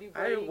touch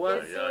anybody. I You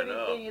once- can't Yeah, I do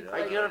know. anything. It's Yeah, I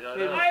like, got yeah, a I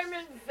feeling. know. I'm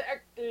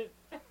infected.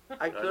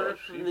 I got know, it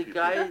from she the used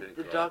guy, to think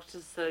the that. doctor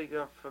said I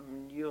got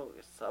from New York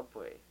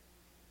subway,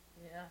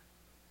 Yeah.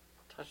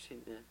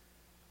 touching the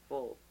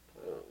full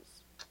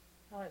poles.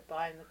 I went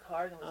by in the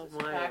car and there was Oh,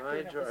 this my, tractor my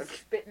and it was drug.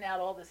 spitting out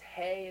all this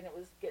hay and it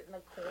was getting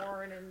the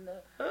corn and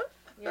the,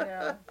 you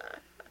know.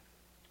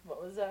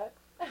 What was that?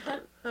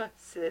 I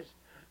said,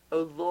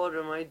 "Oh Lord,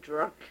 am I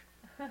drunk?"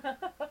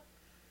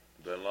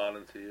 Bin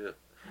Laden to you.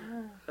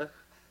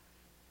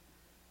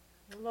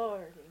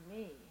 Lordy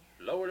me.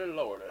 Lordy,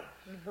 lordy.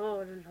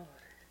 Lordy, lordy.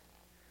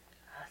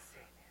 I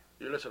say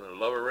You're listening to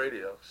Lover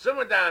Radio.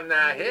 Simmer down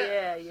now, here.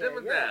 Yeah, yeah,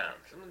 Simmer yeah. down.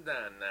 Simmer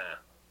down now.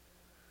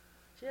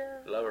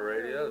 now. Lover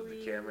Radio,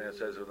 the Man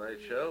Says Goodnight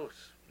show.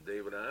 It's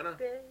David Anna.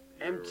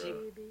 Empty.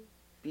 Baby,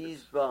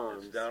 Bees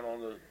bombs. It's down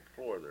on the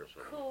floor there,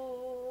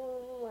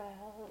 cool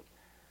out.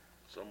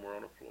 somewhere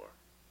on the floor.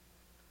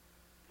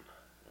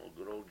 Oh,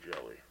 good old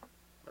Joey.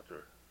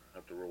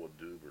 Have to roll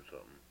a doob or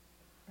something.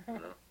 You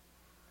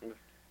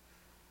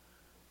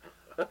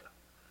know?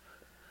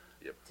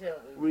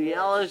 Don't we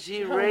Reality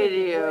wish? Don't we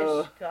radio.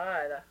 wish?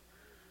 God,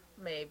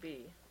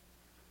 maybe.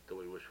 Do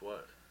we wish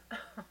what?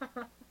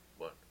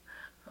 What?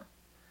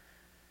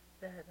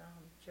 That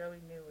Joey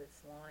knew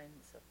his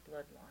lines of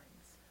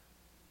bloodlines.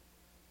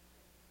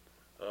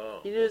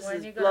 Oh. He knows When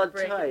his you gonna blood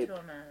break it type. to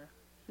him, Anna?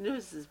 He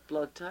knows his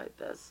blood type.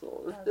 That's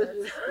all. Oh, That that's-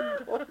 is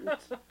important.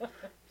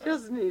 He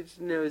doesn't need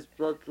to know his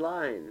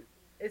bloodline.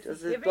 Is Does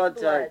he his giving blood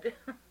blood? type-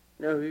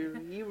 No, he Is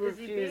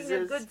he being a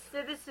refuses. good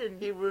citizen?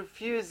 He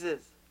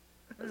refuses.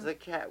 as a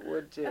cat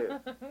would do.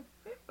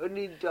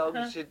 Only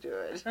dogs should do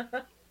it.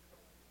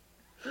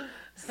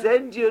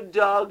 Send your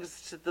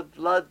dogs to the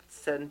blood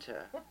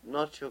center,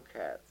 not your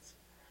cats.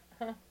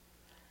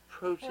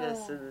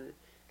 Protest and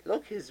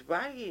look, he's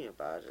bragging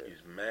about it.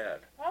 He's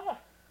mad. Oh,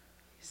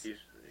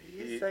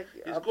 He's like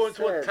He's upset. going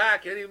to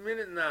attack any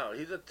minute now.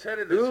 He's a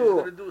terrorist. Ooh. He's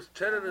going to do his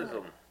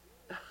terrorism.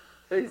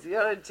 He's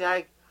gonna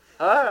attack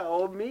her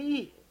or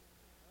me.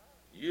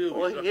 You.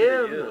 Or He's looking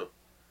him. at you.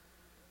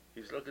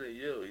 He's looking at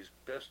you. He's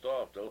pissed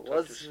off. Don't touch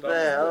What's his the stomach.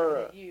 hell? I'm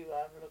looking at you.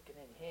 I'm looking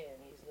at him.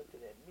 He's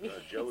looking at me.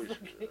 Joey's, He's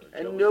looking at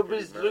And Joey's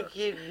nobody's pretty mad.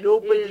 looking at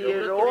nobody He's at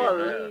looking all.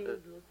 mad. at me. He's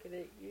looking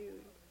at you.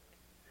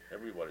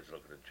 Everybody's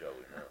looking at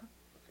Joey now.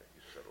 Okay,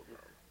 you settle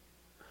down.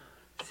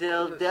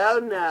 Settle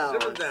down now.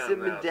 Simmer down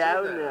Simmer now.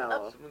 down Simmer down.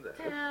 now. Simmer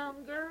down. Down,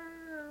 girl.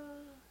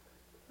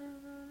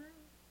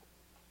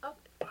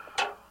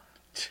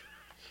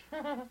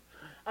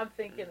 I'm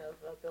thinking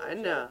of Billy I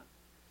know.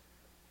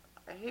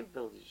 I hate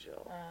Billy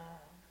Joel. Joel.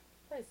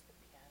 Plays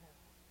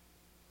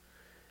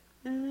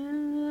the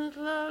piano.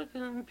 Like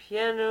a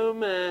piano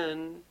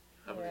man.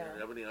 Yeah.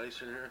 Have any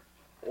ice in here?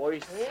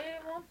 Voice. Hey,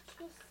 won't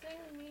you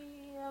sing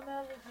me a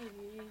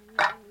melody?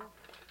 I'm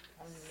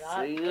not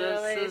Sing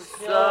really us a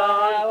sure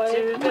song how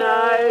it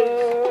tonight.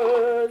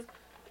 goes,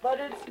 but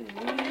it's me.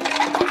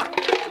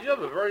 You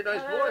have a very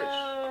nice voice.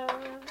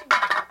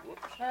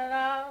 Whoops. And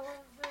I was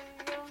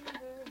a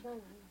younger boy.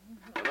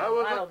 And I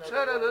was I a don't know the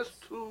terrorist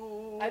words.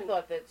 too. I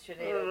thought that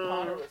Sinead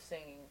O'Connor was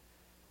singing,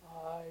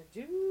 I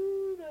do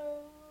know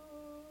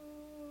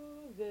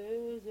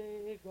there's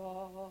a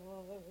God.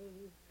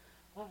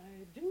 I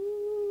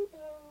do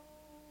know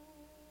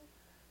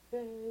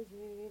there's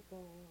a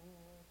God.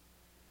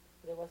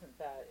 But it wasn't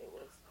that. It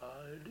was, I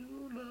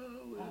do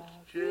know I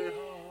it's jihad.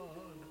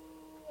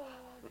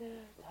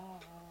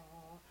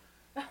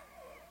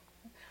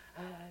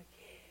 I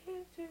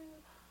give to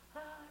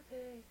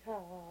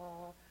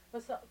Adeka. It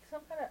was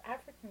some kind of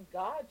African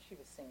god she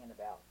was singing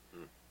about.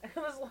 It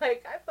was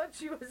like, I thought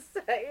she was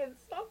saying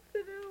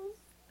something else.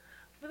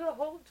 For the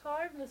whole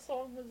time the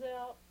song was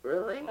out.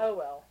 Really? Oh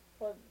well.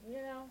 But, you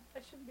know, I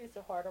shouldn't be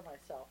so hard on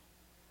myself.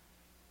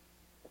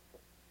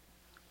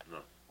 No.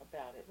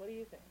 About it. What do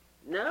you think?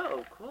 No,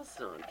 of course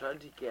not. I'm trying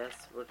to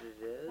guess what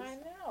it is. I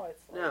know.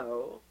 It's like,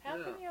 No. how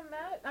Yeah. can you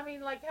imagine? I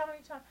mean, like, how many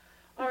times?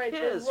 Who All right,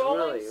 cares, the Rolling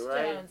really, Stones,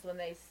 right? when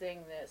they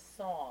sing this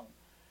song,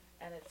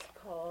 and it's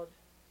called,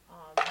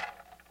 oh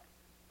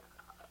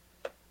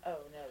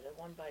no, the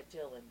one by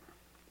Dylan.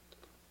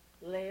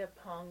 Lay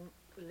upon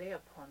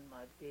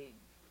my big.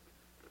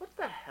 What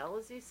the hell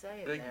is he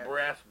saying Big there?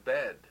 brass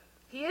bed.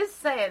 He is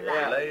saying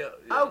Yeah. that.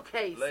 Yeah,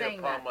 Okay, lay saying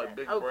upon that my then.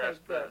 big Okay, brass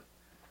good. bed.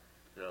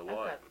 Yeah, I've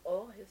why? got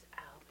all his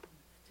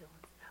albums,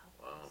 Dylan's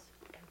albums,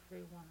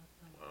 every one of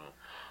them. Wow.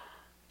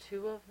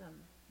 2 of them,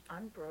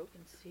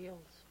 unbroken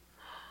seals.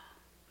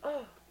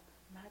 Oh,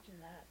 imagine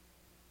that.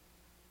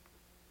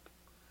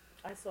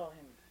 I saw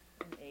him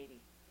in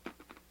 '80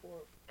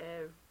 for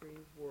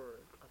every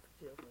word of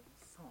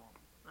Dylan's song.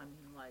 I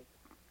mean, like,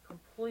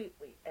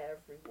 completely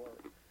every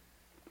word.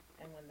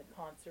 And when the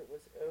concert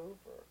was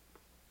over,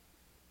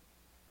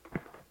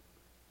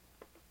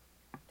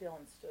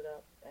 Dylan stood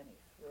up and he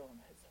threw him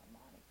his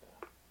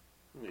harmonica.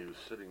 He was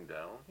sitting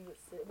down. He was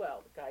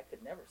well, the guy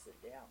could never sit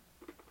down.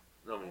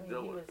 No, I I mean, mean,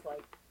 Dylan.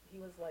 he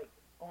was like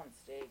on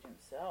stage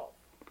himself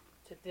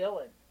to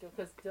Dylan,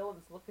 because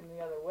Dylan's looking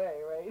the other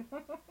way, right?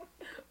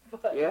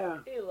 But Yeah.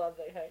 he loved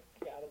the heck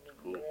out of him.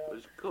 Cool. You know?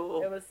 It's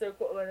cool. It was so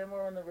cool. And then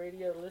we're on the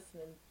radio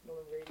listening on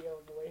the radio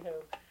on the way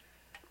home.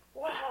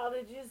 Wow,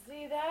 did you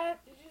see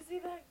that? Did you see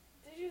that?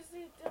 Did you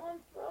see Dylan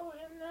throw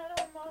him that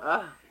harmonica?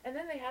 Ah, And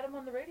then they had him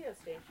on the radio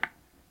station.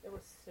 It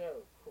was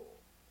so cool.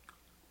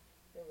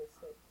 It was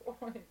so cool.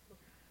 How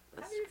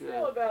that's do you good.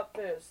 feel about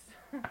this?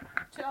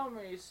 Tell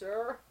me,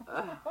 sir.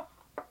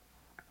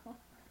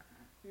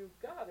 You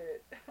got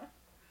it.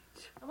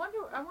 I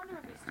wonder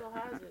if he still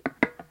has it.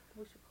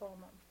 We should call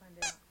him up and find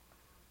out.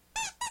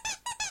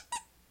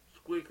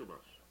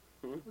 Squeakamus.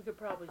 We could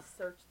probably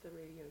search the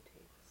radio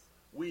tapes.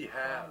 We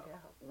have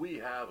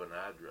Find out. an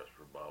address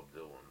for Bob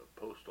Dylan, the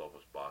post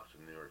office box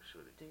in New York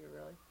City. Do you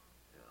really?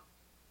 Yeah.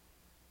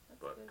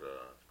 That's But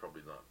good. it's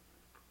probably not.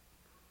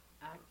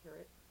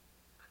 Accurate.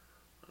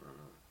 I don't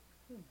know.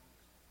 Who knows?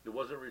 It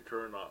wasn't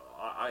returned.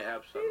 I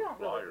have They sent don't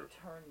really flyers.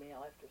 return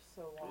mail after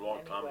so long, A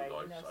long time anyway.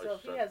 ago, You know, I so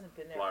if he sent hasn't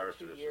been there Flyers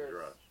for to 2 this years,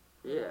 address.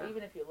 Yeah.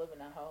 even if you live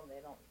in a home,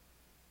 they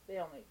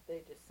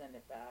just send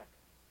it back.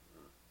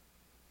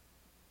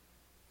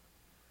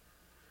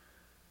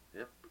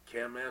 Yep.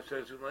 Man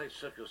Says Goodnight.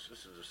 This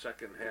is the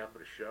second half of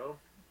the show.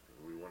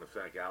 We want to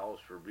thank Alice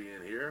for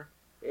being here.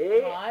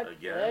 Hey, My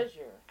again.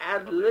 pleasure.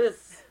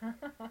 Atlas.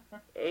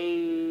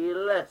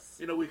 A-less.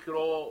 You know, we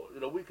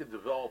could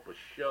develop a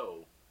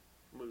show.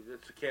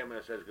 It's the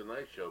Man Says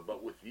Goodnight show,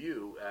 but with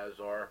you as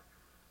our,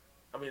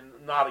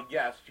 not a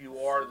guest. You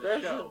are the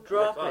Special show. with us.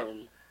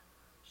 drop-in.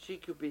 She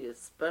could be a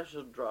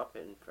special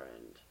drop-in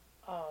friend.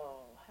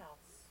 Oh, how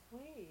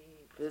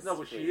sweet. This No,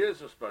 but she week.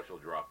 is a special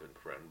drop-in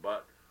friend.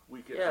 But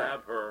we can Yeah.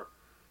 have her,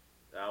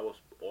 Alice,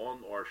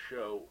 on our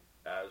show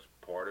as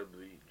part of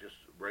the just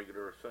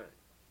regular thing,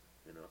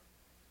 you know.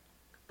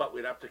 But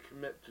we'd have to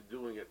commit to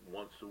doing it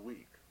once a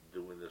week,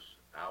 doing this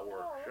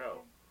hour show,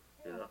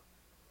 you know.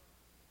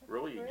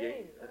 Really, you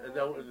Great. and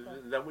That would be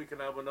fun. then we can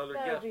have another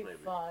That guest would be maybe.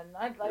 fun.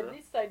 At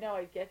least I know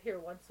I'd get here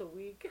once a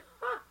week.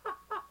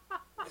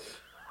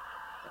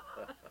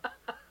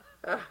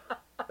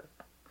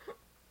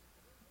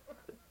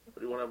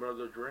 Do you want to have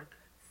another drink?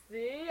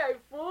 See, I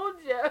fooled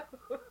you.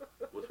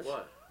 With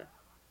what?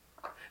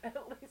 At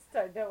least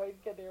I know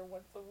I'd get here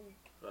once a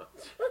week. Oh.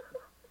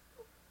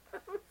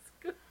 That was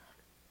good.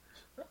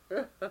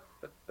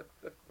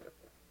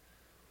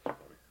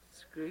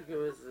 Squeaky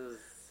was his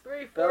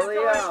 3-4 belly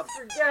times, up.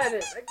 forget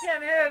it. I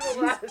can't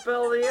handle that. He's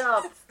belly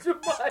up. It's too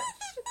much.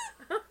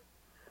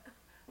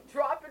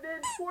 Drop it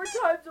in 4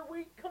 times a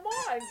week. Come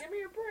on, give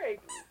me a break.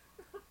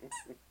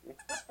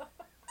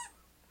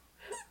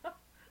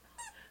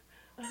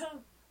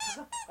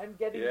 I'm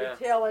getting Yeah.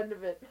 the tail end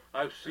of it.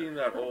 I've seen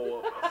that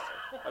hole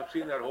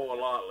a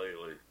lot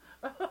lately.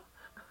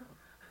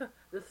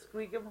 The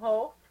squeakum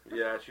hole,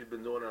 Yeah, she's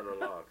been doing that a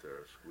lot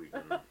there,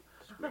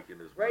 squeaking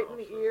his right mouth.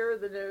 in the ear,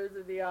 the nose,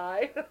 and the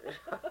eye.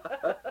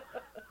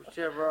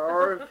 Whichever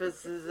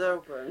orifice is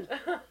open.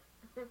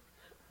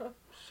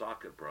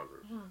 Socket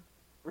Brothers.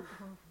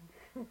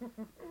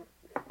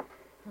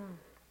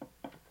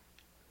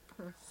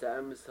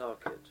 Sam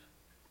Socket.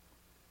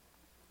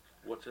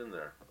 What's in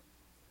there?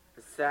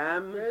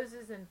 Sam,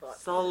 Roses and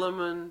buttons.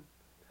 Solomon,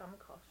 Tom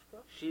Koshka.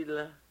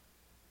 Sheila,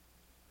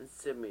 and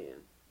Simeon.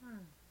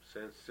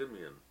 San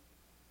Simeon.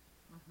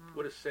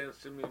 What does San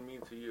Simeon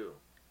mean to you?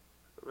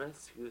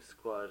 Rescue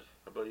Squad.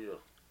 How about you?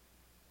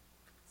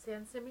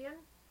 San Simeon?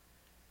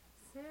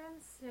 San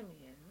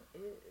Simeon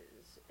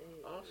is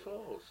a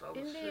Also, South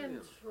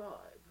Indian Simeon.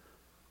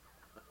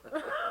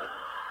 tribe.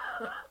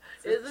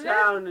 It's a Isn't it?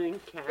 town in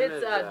It's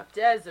Canada. a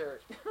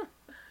desert.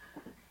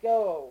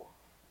 Go.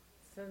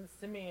 San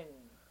Simeon.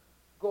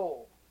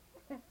 Go.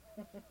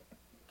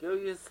 Go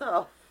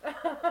yourself.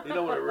 You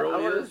know what it I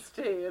really want is? to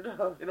stay at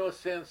home. You know what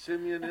San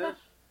Simeon is?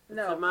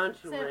 No, a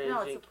mountain San- range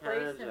no, in it's a place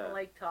Canada. in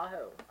Lake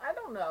Tahoe. I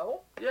don't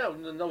know. Yeah,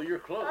 no, you're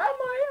close. Am I?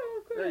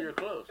 Oh, Yeah, good. you're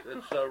close.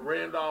 It's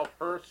Randolph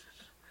Hearst's.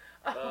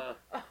 God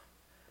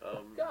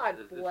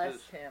this bless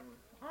is- him.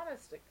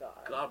 Honest to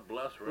God. God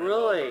bless Randolph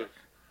Really? Hearst.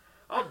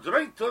 I'll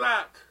drink to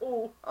that.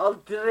 Oh, I'll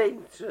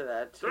drink to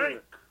that too.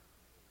 Drink.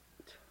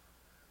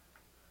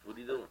 What are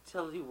you doing?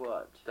 Tell you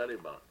what.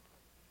 Taliban.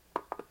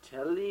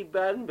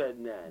 Taliban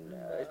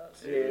banana.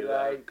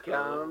 Daylight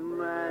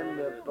come and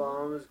the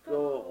bombs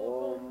go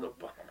The home.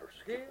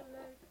 bombers.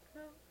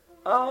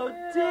 Oh,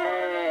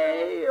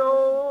 day,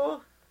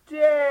 oh,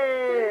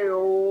 day,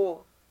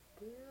 oh.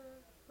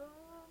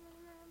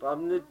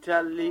 From the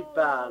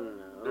Taliban,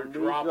 They're we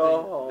dropping.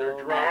 go home. They're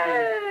dropping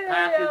Hey,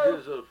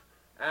 packages of.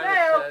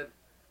 Hey.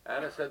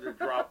 Anna said they're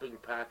dropping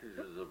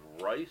packages of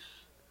rice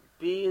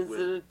beans with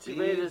and a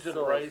tomato beans and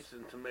sauce. rice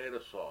and tomato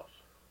sauce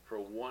for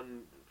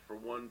one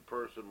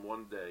person,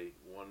 one day,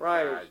 one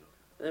Right. bag.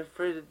 They're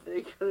afraid that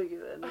they're gonna get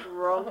it in the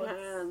wrong it's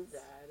hands.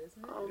 sad,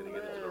 isn't it? Oh, Gonna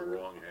get into the man.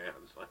 wrong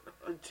hands.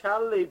 The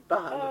Taliban.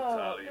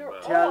 Oh, they're Taliban.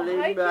 all Telling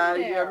hiking about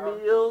there. your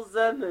meals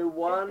and they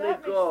want to That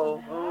makes go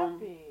them home.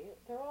 happy.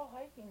 They're all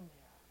hiking there.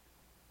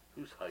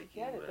 Who's hiking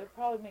Get it? there? They're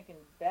probably making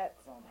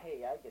bets on,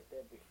 hey, I get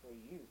there before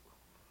you.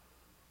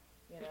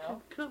 You They know?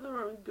 can kill their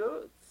own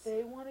goats.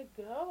 They want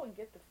to go and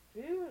get the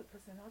food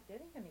because they're not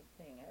getting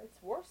anything. It's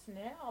worse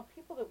now.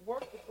 People that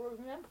work to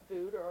bring them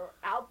food are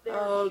out there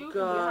Oh shooting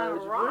behind a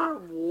God, rock, we're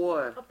at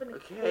war. up in a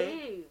Okay,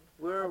 cave,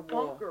 we're a at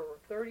war. bunker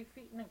 30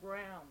 feet in the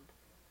ground.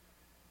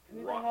 Who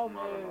the Rock hell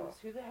mama. knows?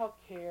 Who the hell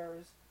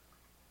cares?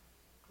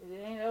 It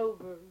ain't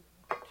over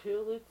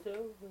till it's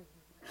over.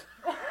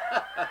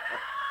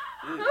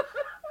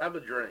 Have a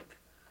drink.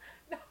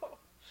 No.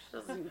 She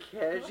doesn't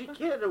care. She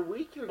cared a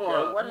week ago.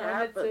 Well, what When it's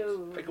happened?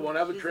 over, Hey, come on,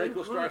 have a She's drink. in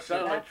We'll start Gucci.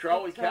 sounding like that's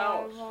Charlie the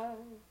Cows. time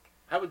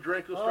Have a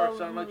drink. We'll start of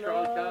sounding like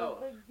Charlie love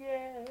Cows.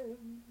 again,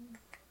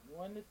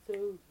 when it's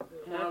over.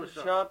 Come on, Have a have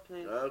a shot,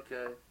 please.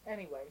 Okay.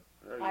 Anyway,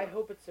 There you I go.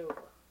 hope it's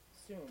over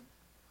soon.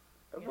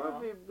 It you will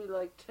know. be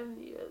like 10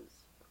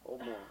 years or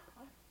more.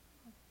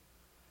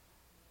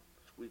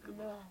 Squeaking.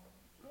 No,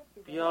 can't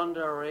be that Beyond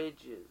long. our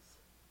ages.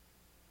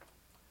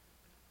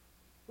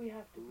 We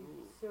have to be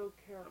Ooh. so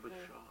Have a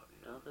careful. shot.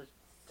 Yeah. Now the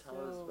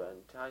talisman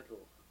title.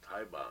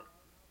 Taliban.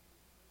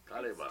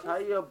 Taliban. Tie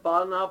your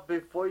bun up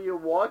before you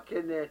walk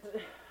in it.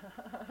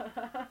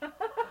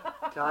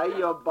 Tie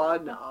your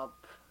bun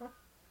up.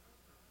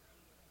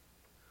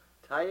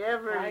 Tie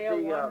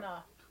everything up.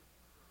 Tijuana.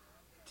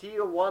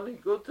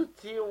 Tijuana, go to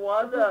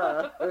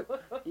Tijuana.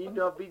 You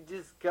not be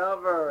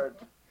discovered.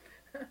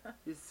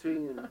 You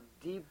swing in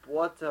deep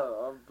water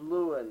of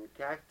blue and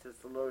cactus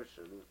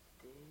lotion.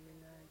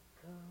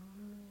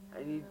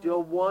 And you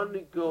don't want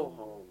to go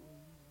home.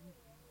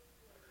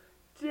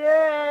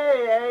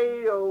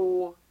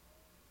 Day-o.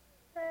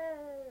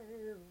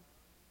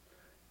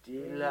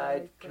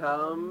 Daylight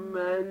come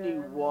and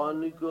you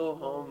want to go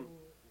home.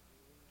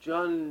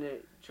 Join in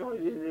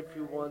if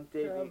you want,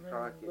 Davy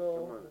Crockett. Come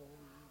on.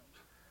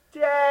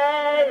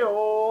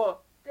 Day-o.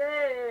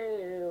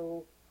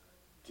 Day-o.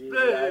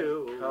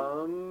 Daylight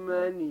come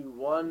and you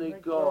wanna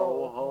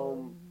go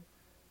home.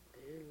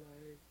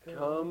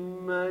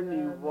 Come and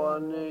you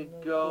wanna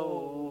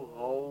go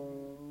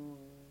home.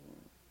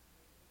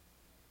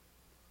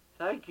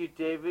 Thank you,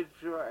 David,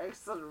 for your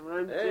excellent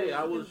rendition. Hey,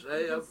 I was. You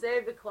Hey, can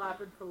save the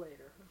clapping for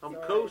later. I'm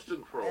Sorry.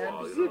 coasting for a I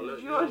while.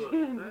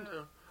 understand.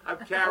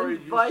 I've carried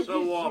you Invited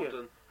so you.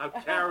 often. I've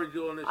carried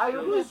you on this I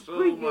show always so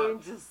bring you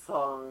much. into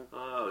song.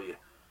 Oh yeah.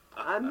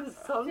 I'm the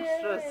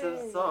songstress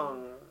of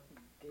song.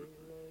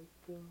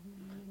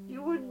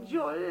 You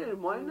enjoy it,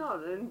 why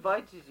not? I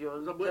invited you. I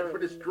was waiting for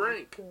this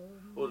drink.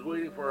 I was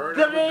waiting for her to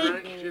have a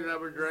drink. She'd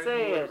have a drink.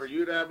 Say Waiting it. for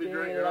you to have a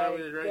drink. You're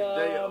having a drink.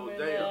 Day-o,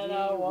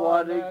 day-o.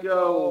 Wanna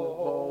go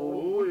home?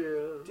 Oh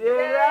yeah.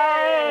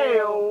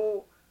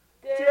 Day-o,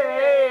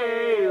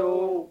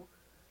 day-o.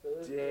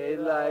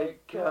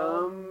 Daylight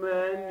come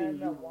and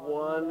you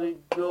wanna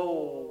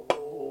go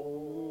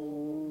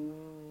home.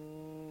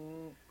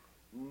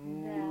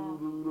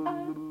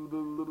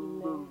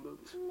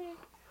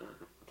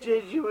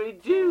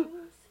 Didgeridoo,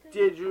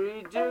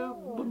 didgeridoo.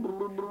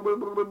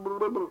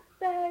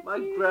 My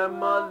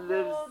grandma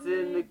lives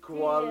in the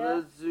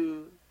koala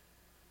zoo.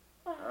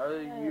 How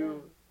are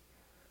you?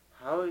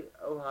 How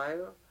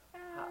Ohio?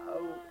 How?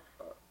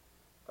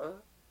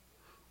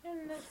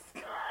 In the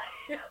sky.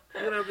 You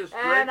know this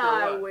drink And or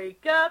I what?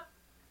 wake up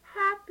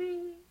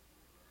happy.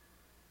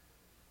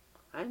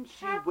 And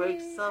she Happy,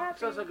 wakes up happy.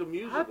 Sounds like a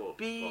musical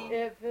Happy. song.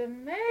 If it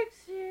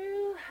makes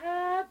you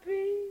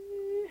happy.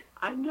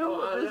 I know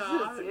what this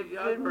yeah, is. If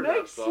I've it heard that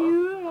makes song.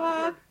 you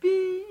I've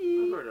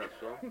happy. heard that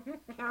song.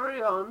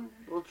 Carry on.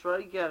 We'll try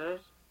to get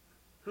it.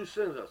 Who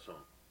sings that song?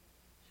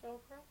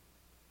 Chopra?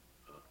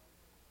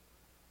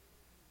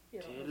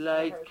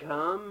 Daylight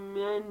come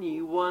and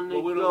you wanna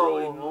Well, we don't go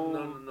really.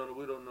 home. No,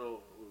 we don't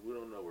know. We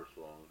don't know her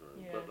songs.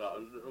 Yeah,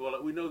 But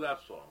well, we know that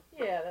song.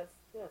 Yeah, that's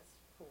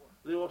cool.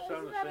 They all sound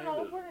Isn't the that same. an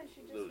old Those, one and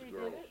she just those redid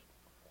girls. it?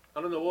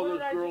 I don't know. All What those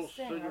did I girls just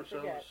sing? I singers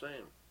sound forget. the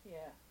same. Yeah.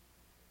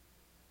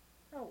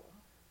 Oh well.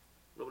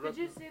 No, but Did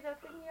you that's- see that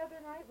thing the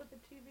other night with the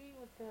TV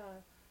with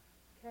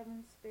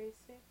Kevin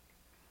Spacey?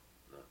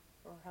 No.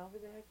 Or however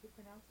the heck you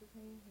pronounce his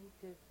name? He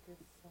did this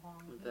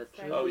song. He That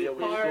sang true? Oh, his yeah,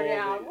 we heart saw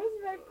out. the-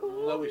 Wasn't that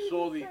cool? No, we He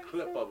saw just the sang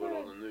clip so of it good.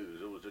 on the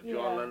news. It was a John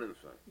Yeah. Lennon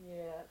thing.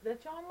 Yeah, the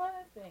John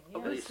Lennon thing. Yeah.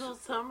 We saw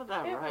some of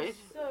that, it right? was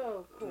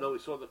so cool. No, we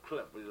saw the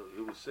clip.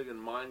 He was singing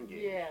Mind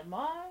Games. Yeah,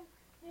 mine.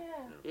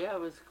 Yeah. Yeah,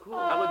 it was cool.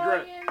 Have a All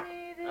drink. you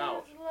need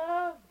Ouch. is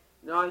love.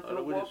 No, I no,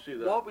 thought we didn't see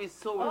that. what we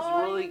saw was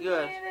All really you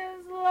good. need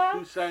is love.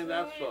 Who sang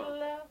that sweet song?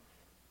 Love.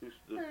 Who's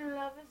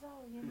Love is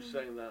all you who need.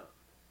 sang that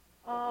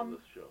on Um,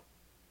 this show?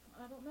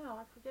 I don't know.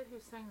 I forget who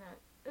sang that.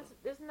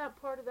 Isn't that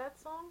part of that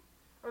song?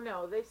 Or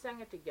no, they sang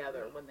it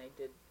together when they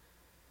did,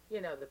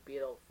 the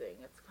Beatle thing.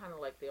 It's kind of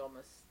like they're all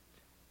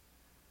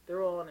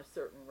in a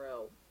certain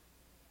row.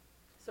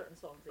 Certain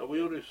songs. Oh, we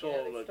only saw,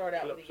 they like, start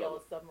out with clips the of Yellow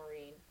it.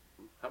 Submarine.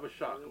 Have a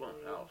shot. Come on,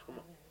 Alice. Come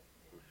on.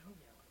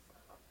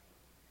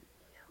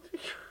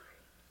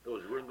 Oh,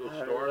 was Ringo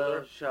Have a Starr little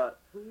there? shot.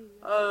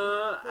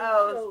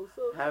 Alice,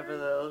 have a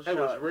little Hey,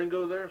 was shot.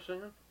 Ringo there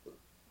singing?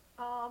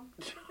 I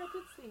think I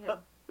did see him.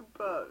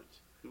 But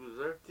He was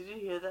there? did you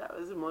hear that? It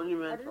was I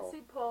monumental. didn't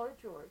see Paul or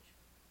George.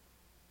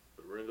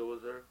 But Ringo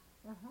was there?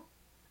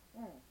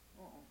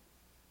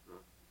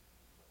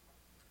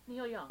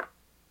 Neil Young.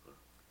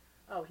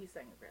 Oh, he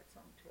sang a great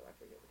song too. I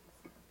forget what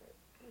he sang, but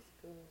it was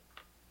good.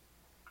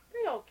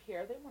 They all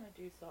care. They want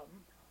to do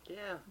something.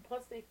 Yeah.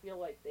 Plus, they feel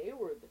like they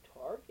were the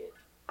target.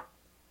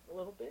 A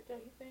little bit,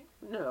 don't you think?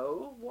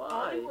 No, why?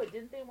 Hollywood.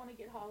 Didn't they want to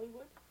get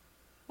Hollywood?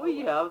 Well,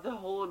 yeah, the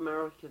whole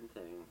American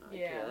thing, I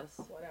yeah, guess.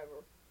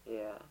 whatever.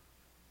 Yeah.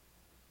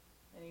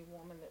 Any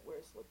woman that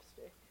wears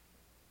lipstick.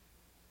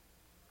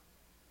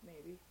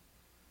 Maybe.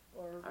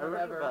 Or I read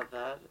whatever. about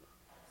that.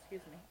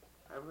 Excuse me.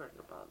 I read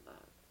about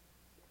that.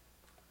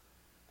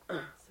 So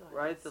I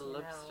Right, guess, the you know,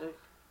 lipstick,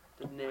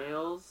 the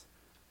nails.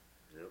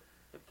 Yep.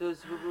 If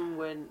those women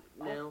wear nail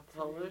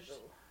I'll tell you polish,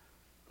 though.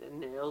 their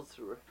nails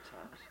are ripped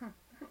out.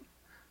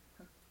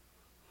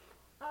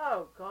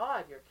 Oh,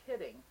 God, you're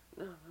kidding.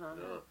 Uh-huh.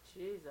 Yeah,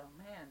 Jeez, oh,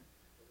 man.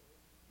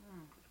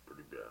 it's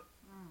pretty bad.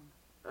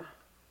 Mm.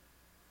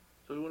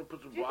 So you want to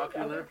put some Do you think vodka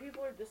in other there?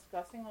 people are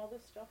discussing all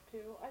this stuff,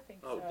 too? I think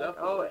Oh, so.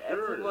 definitely. Oh, Sure it is.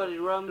 everybody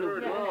around Sure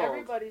the it Yeah, is. and world.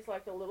 everybody's,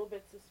 like, a little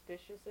bit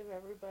suspicious of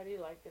everybody,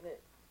 like, that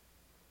it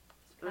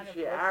kind of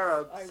Especially puts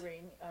Arabs.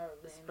 Irene,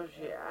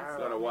 Especially Islamic Arabs. You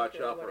gotta or watch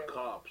out for whatever.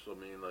 cops. I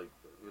mean, like,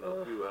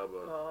 Oh, if you have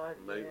a God,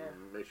 make yeah.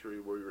 make sure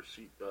you wear your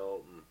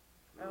seatbelt and.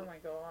 Oh, my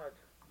God.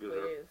 Because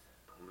they're- Please.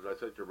 I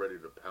think they're ready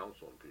to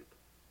pounce on people,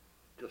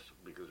 just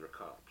because they're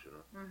cops, you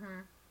know.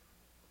 Mm-hmm.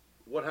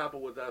 What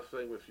happened with that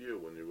thing with you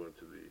when you went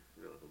to the,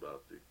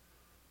 about the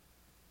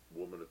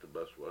woman at the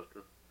Best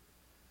Western?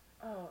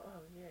 Oh,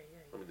 yeah.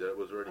 I mean, that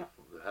was already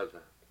has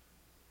a.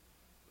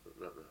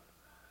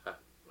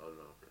 Oh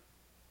no, okay.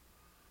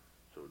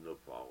 So no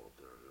follow up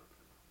there.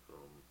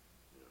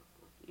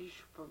 You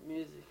should put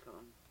music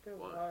on. There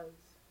Why? was.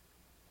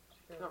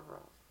 To cover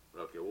up.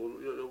 Okay, we'll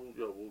do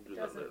It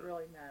that doesn't later.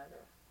 really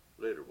matter.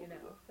 Later we'll You do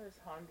know, that. there's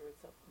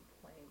hundreds of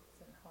complaints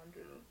and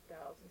hundreds of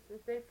thousands.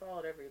 If they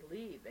followed every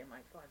lead, they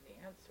might find the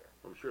answer.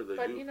 I'm sure they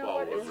But do you know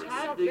follow what, it's every just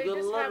Had so- to they get a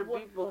just lot have of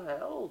one- people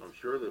held. I'm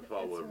sure they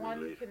follow It's every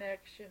one lead.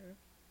 connection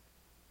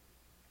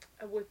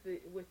with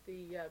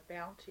the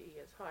bounty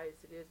as high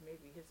as it is.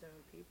 Maybe his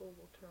own people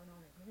will turn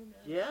on him. Who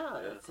knows?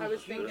 Yeah, Yeah. it's I a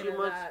was huge thinking of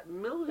amount, that.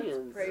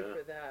 millions, Let's pray Yeah.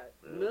 for that.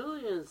 Yeah.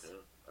 millions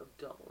Yeah. of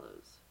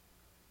dollars.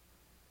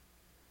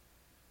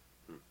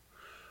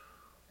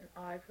 An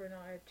eye for an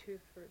eye, a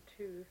tooth for a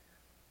tooth.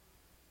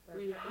 But,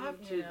 We have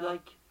you to, know,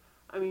 like,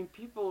 I mean,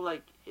 people,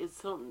 like,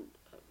 it's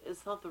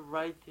not the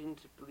right thing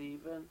to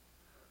believe in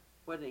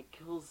when it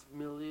kills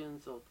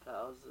millions or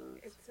thousands.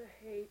 It's a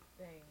hate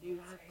thing. You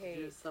it's have hate.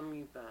 to do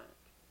something back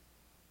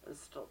and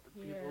stop the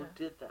people who Yeah.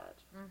 did that.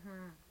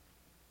 Mm-hmm.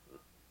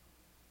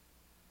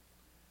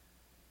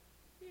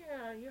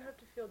 Yeah, you have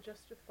to feel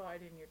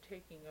justified in your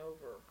taking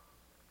over.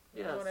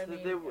 You know Yeah, what I so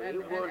mean? they it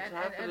won't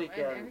happen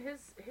again. And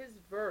his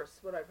verse,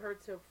 what I've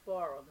heard so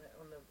far on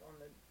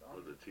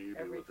the TV,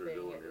 everything, what they're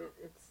doing here.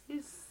 it's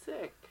He's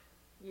sick.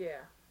 yeah.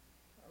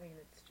 I mean,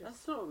 it's just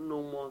That's not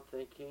normal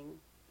thinking.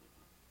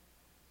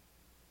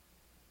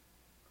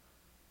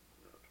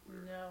 That's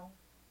weird. no.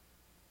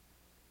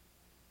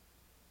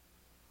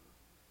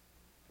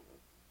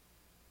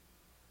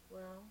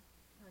 Well,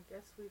 I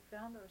guess we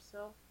found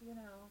ourselves. You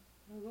know,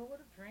 who would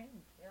have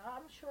dreamed? You know,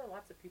 I'm sure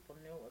lots of people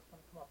knew it was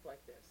going to come up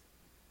like this.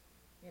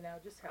 You know,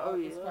 just how Oh,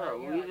 it was yeah,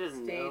 going to, we like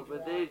didn't stage know, but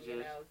one, they you did.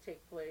 know, take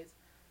place.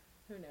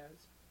 Who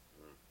knows?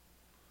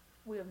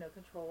 We have no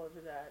control over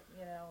that.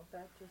 You know,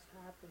 that just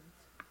happens.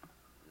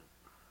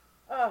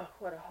 Oh,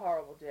 what a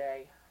horrible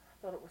day!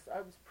 I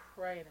was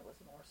praying it was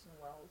an Orson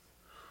Welles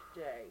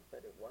day,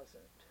 but it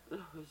wasn't. It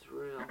was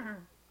real.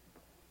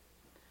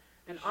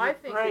 And should I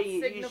think pray- it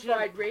you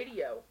signified should-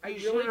 radio. I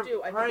you really should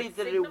do. I pray think it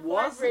that it signified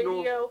wasn't all-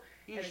 radio,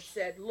 You and it sh-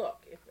 said,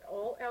 "Look, if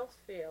all else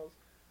fails,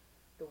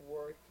 the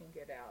word can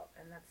get out,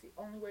 and that's the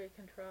only way it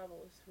can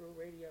travel is through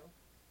radio.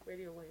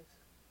 Radio waves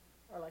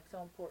are like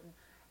so important,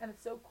 and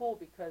it's so cool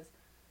because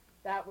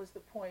that was the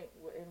point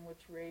in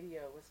which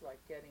radio was like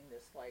getting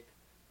this like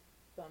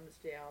thumbs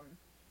down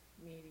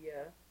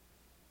media,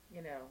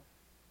 you know,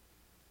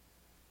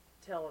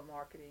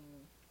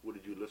 telemarketing, What,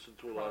 did you listen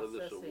to a lot of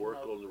this at Processing work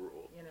of- on the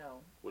you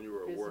know, when you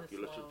were at work? You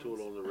business listened to it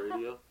loans. on the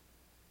radio.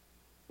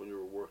 When you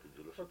were at work, did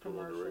you for listen to it on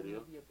the commercial radio?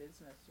 media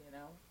business, you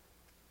know.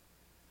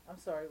 I'm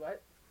sorry,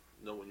 what?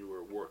 No, when you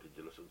were at work, did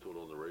you listen to it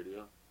on the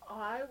radio?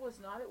 I was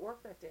not at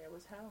work that day. I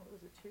was home. It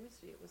was a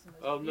Tuesday. It was the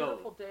most Oh, no.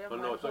 beautiful day of Oh,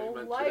 my no, I thought you whole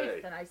meant life.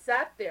 today. And I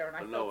sat there and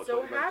I Oh, no, felt I so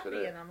thought you meant happy.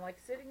 today. And I'm like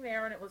sitting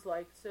there and it was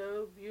like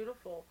so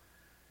beautiful.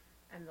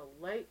 And the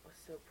light was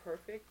so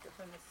perfect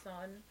from the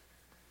sun.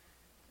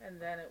 And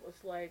then it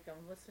was like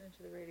I'm listening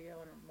to the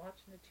radio and I'm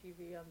watching the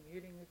TV. I'm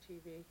muting the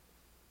TV.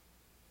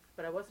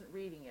 But I wasn't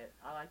reading it.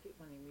 I like it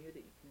when you mute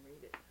it, you can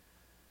read it.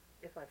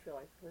 If I feel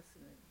like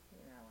listening,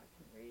 you know, I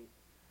can read.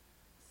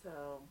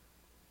 So,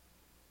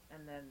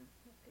 and then,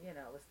 you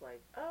know, it was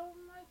like, oh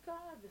my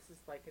God, this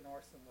is like an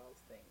Orson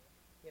Welles thing.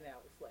 You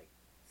know, it's like,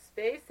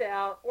 space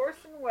out,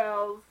 Orson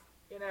Welles,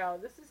 you know,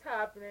 this is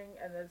happening,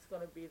 and then it's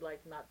going to be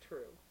like not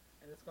true.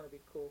 And it's going to be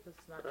cool because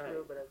it's not Right.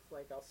 true, but it's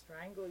like, I'll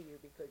strangle you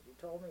because you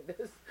told me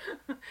this.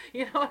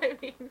 You know what I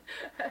mean?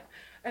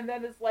 And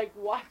then it's like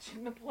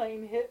watching the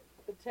plane hit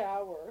the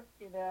tower,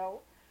 you know?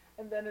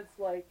 And then it's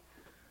like,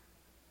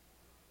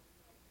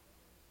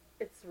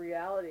 it's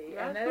reality.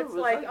 Yeah, And then it it's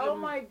was like, like oh a-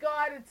 my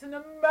God, it's an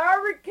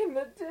American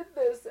that did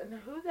this. And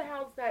who the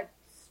hell's that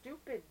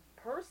stupid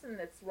person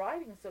that's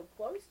riding so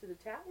close to the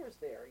towers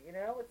there, you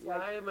know? It's Yeah,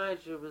 like, I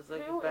imagine it was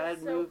like who a bad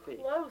is so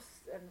movie.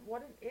 close? And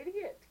what an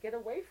idiot. Get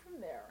away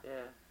from there.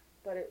 Yeah.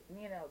 But it,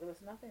 you know, there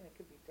was nothing that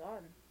could be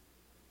done.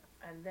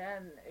 And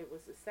then it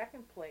was the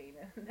second plane,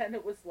 and then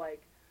it was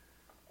like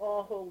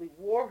all holy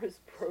war has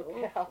broke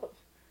So- out,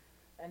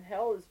 and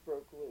hell has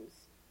broke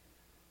loose,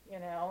 you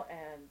know,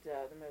 and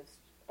the most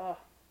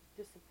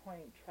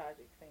disappointing,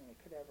 tragic thing that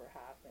could ever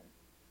happen,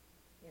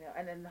 you know.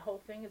 And then the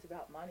whole thing is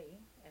about money,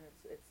 and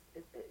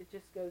it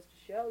just goes to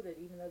show that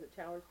even though the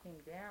towers came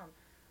down,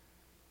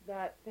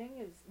 that thing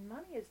is,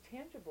 money is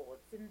tangible,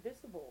 it's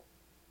invisible.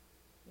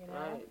 You know,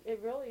 Right. it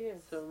really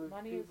is. So many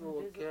Money is people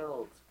were invisible.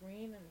 killed. It's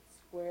green and it's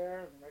square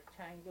and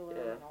rectangular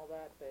Yeah. and all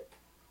that,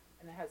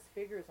 and it has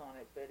figures on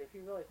it. But if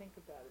you really think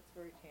about it, it's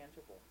very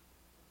tangible.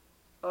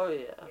 Oh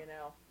yeah. You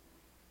know,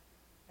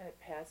 and it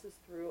passes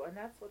through, and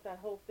that's what that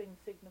whole thing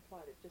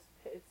signified.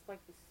 It's like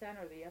the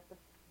center, the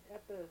what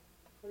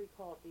do you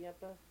call it? The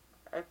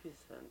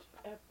Epicenter.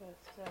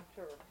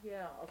 epicenter,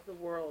 yeah, of the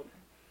world.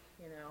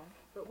 You know,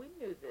 but we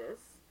knew this.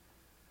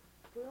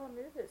 We all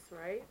knew this,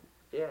 right?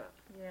 Yeah.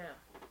 Yeah.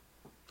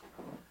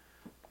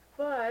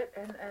 But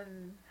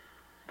and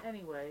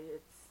anyway,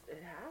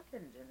 it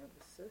happened and it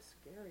was so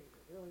scary.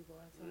 It really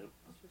was. Yeah.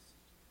 It's just.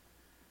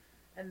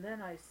 And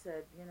then I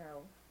said, you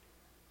know,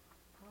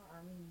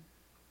 I mean,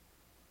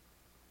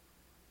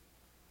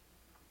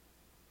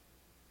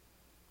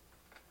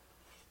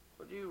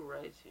 What are you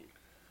writing?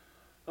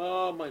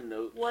 Oh, my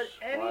notes. what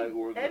my anybody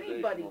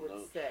organizational would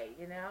notes. say,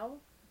 you know,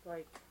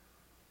 like,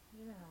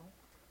 you know,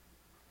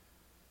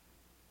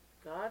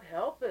 God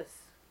help us.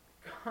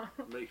 God,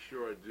 Make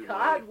sure I do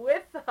God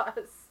with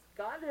us.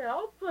 God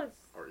help us.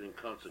 or You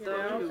inconsequential.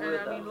 know? with And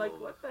I us. mean, like,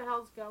 what the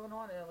hell's going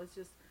on? And it was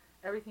just,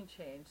 everything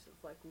changed.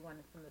 It's like we went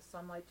from the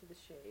sunlight to the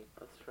shade.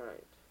 That's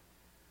right.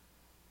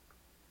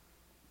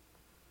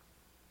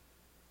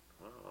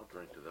 Well, I'll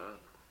drink to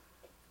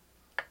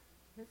that.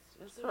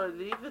 That's right.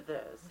 Leave it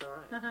there. It's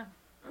all right.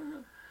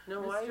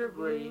 No, I Mr.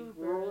 agree.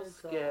 We're all Bluebird's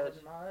scared.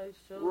 on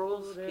my We're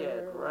all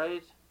scared, shoulder.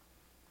 right?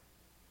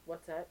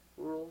 What's that?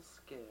 We're all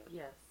scared.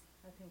 Yes,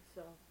 I think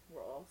so.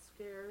 We're all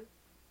scared.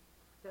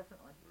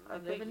 Definitely. I We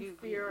think live in you.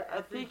 fear I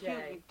every think you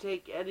day. could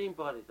take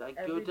anybody. Like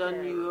go Every down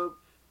day. New York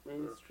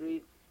Main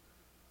Street.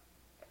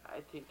 I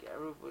think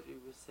everybody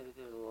would say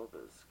they're a little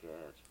bit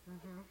scared.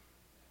 Mm-hmm.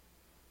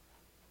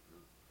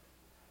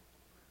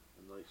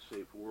 A nice,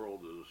 safe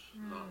world is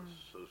not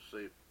so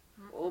safe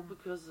All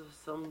because of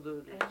some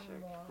lunatic.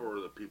 Anymore. for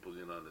the people of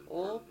the United States.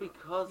 All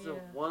because of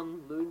Yeah.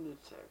 one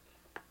lunatic.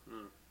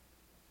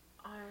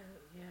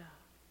 Yeah.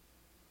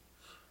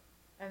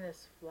 And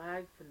this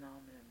flag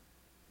phenomenon.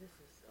 This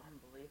is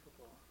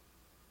unbelievable.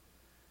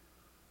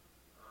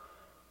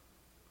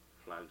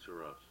 Flags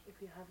are us. If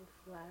you have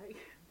a flag,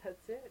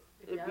 that's it.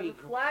 If There'd you be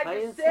have a flag, you're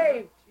complaints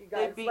saved. You guys,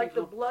 There'd it's be like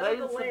the blood of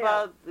the complaints lamb.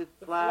 about the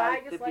The flag.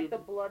 flag is There'd like be- the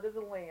blood of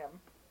the lamb.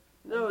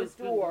 No, the it's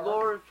been door.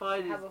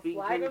 glorified You have as a being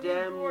flag on your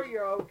condemned. door,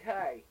 you're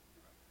okay.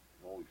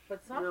 Always.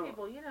 But some No.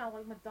 people, you know,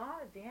 like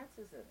Madonna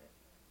dances in it.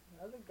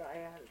 Another guy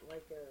had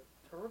like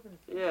a turban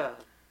thing. Yeah.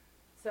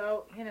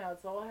 So, you know,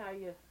 it's all how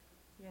you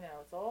know,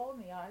 it's all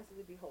in the eyes of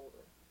the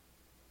beholder.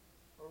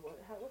 Or what's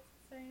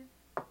it saying?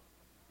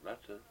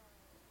 That's it.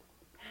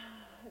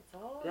 It's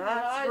all in the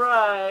That's eyes.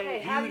 right. Hey,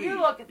 how do Beauty, you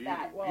look at beauty,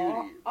 that?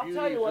 Well, beauty, I'll beauty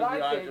tell you is what in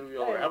the I eyes think. of the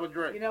beholder. Hey, Have a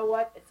drink. You know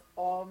what? It's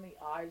all in the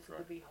eyes Right.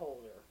 of the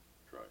beholder.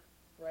 That's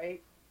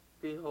Right?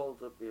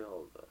 Beholder,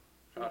 beholder.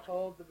 Right.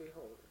 Behold the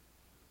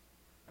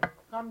beholder.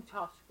 Come,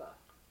 Toshka.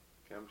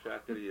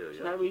 Kamchatka to you,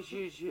 yeah. Tommy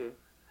Choo Choo.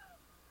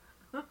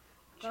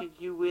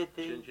 Cheeky with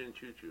Chin it. chin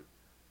choo choo.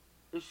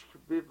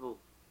 Ishkabibble.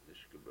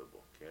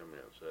 Ishkabibble.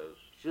 Cameo says.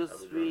 Je have a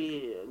drink.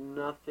 suis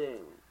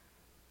nothing.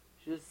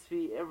 Je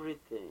suis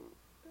everything.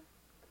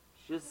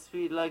 Je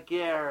suis la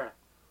guerre.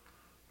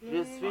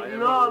 Je suis I am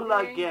non a-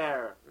 la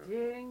guerre.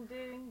 Ding,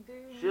 ding,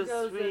 ding. Je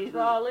goes suis- the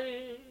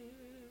trolley.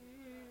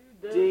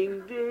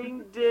 Ding,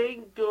 ding,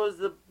 ding goes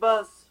the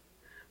bus.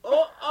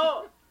 Oh,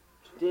 oh.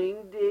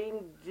 Ding,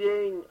 ding,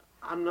 ding.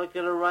 I'm not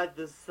gonna ride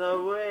the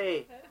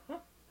subway.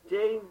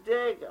 Ding,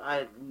 ding.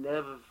 I'd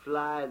never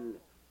fly in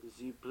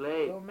the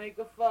plane. Don't make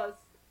a fuss.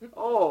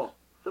 Oh,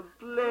 the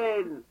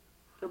plane.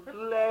 The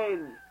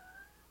plane.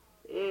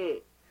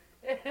 Hey,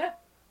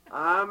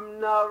 I'm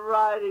not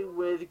riding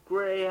with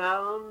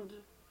Greyhound.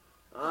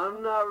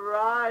 I'm not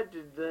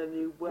riding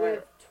anywhere.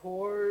 With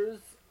tours,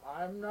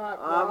 I'm not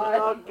I'm riding.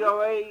 not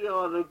going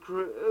on a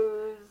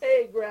cruise.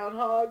 Hey,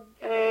 groundhog.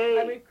 Hey,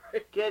 I mean,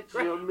 get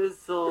your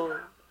missile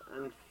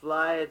and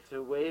fly it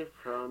away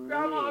from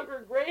groundhog me.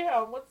 or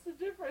greyhound, what's the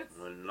difference?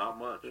 Well, not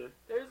much.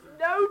 There's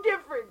no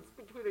difference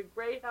between a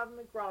greyhound and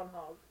a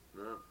groundhog.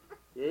 No.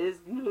 There's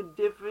no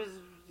difference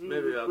between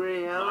Maybe the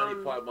Greyhound.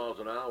 95 miles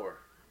an hour.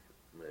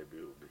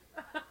 Maybe it would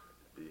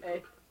be.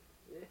 Hey,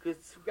 Could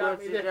got squirt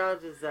me it there.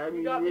 out as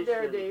you got me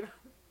there, ammunition.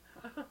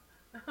 Dave.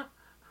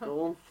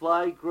 Don't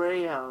fly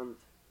Greyhound.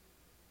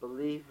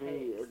 Believe Hey, me,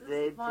 is it this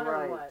ain't fun or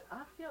right. what?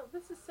 I feel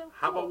this is so cool.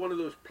 How about one of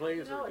those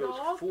planes No, that it goes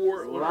all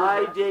four, feels what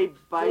right. is it,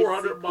 Ride a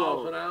 400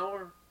 miles an bicycle.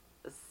 hour?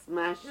 A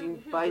smashing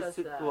Who does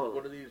bicycle.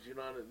 One of these these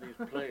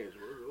planes.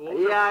 What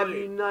was that Yeah, I'm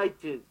plane?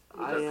 United.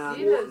 I You am.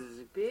 see This those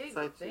is big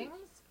exciting. things?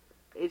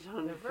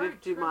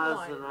 850 They're very miles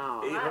an trim-lined.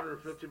 hour.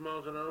 850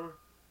 miles an hour?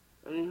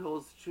 And it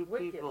holds two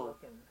Wicked people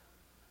looking.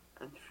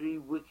 and 3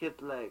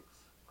 wicked legs.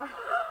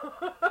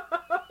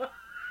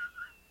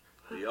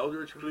 The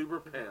Eldridge Cleaver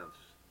pants.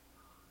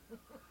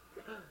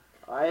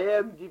 I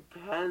am the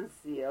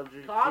Pansy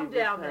Eldridge. Calm Cleaver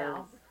down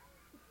Pants. now.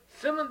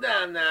 Simmer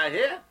down now,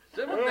 here.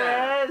 Simmer down.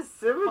 Yes,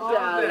 simmer Calm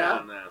down.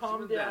 Down now.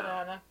 Calm Simmer down,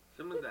 down. Anna.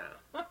 Simmer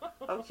down.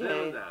 Simmer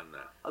Okay, down now.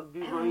 I'll be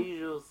my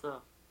usual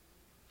self.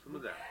 Simmer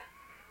down.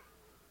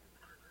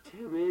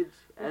 Timid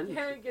and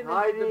can't get into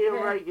highly the pant.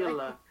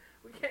 irregular.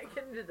 We can't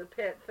get into the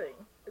pant thing.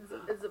 It's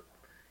a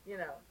you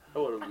know.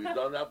 Oh, have we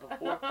done that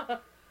before?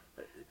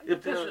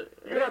 If this, Been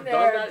you're not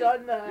there, done that.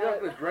 done that. You're not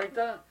going to drink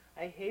that?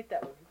 I hate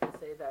that when people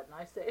say that, and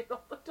I say it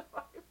all the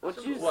time.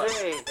 What you What?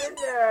 say? Been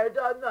there,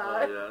 done Oh,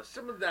 that. yeah.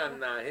 Simmer down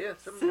now, here.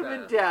 Simmer Simmer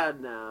down.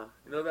 down now.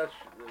 You know that's.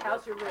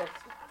 How's your wrist?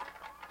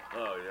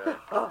 Oh, yeah.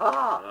 Ha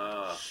ha!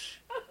 Uh,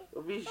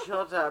 We'll be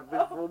shot at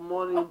before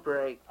morning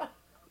break.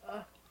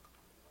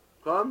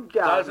 Calm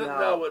down doesn't now.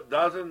 know it.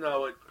 Doesn't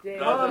know it. Daylight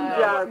Calm Doesn't know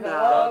down it. now.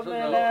 Doesn't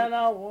coming know it. and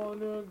I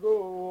wanna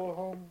go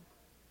home.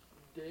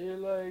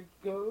 Daylight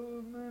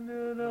coming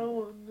and I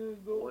wanna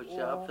go Watch home.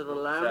 out for the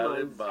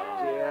Salad landmines,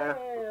 bomb. dear.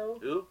 Hell.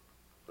 Who?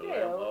 The Yeah.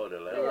 land, oh, the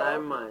The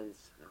land, landmines.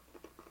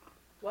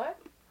 What?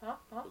 Huh?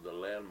 Huh? the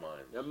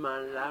landmines The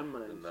man in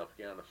landmines.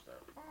 Afghanistan.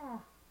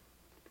 Oh.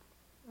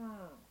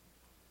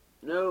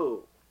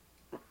 No.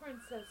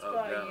 Princess Oh,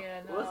 down.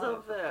 Diana. What's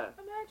up there?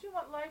 Imagine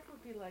what life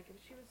would be like if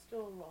she was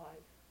still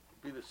alive.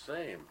 Be the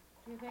same.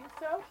 Do you think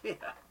so? Yeah.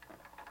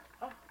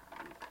 Oh.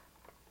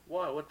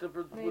 Why? What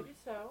difference would Maybe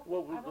so.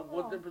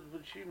 what difference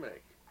would she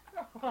make?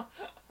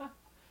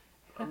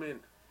 I mean,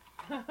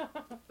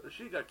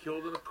 she got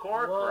killed in a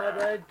car What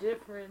crash. a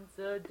difference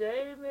a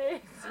day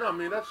makes. No, I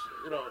mean that's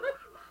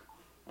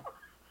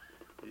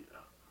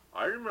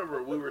I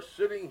remember we were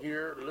sitting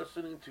here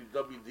listening to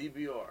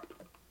WDBR,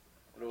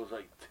 and it was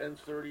like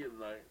 10:30 at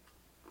night,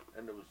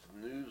 and there was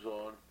the news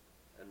on,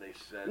 and they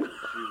said that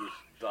she was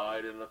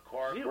died in a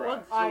car She crash.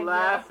 wants to I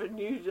laugh and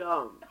you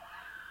don't.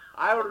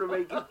 I want to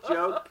make a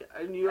joke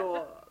and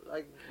you're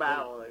like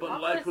battling. But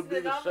I'm life would be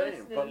listening, the I'm same.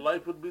 listening. But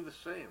life would be the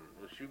same.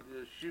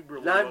 She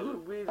really Life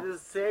wasn't. would be the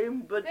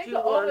same, but Think you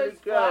of all want those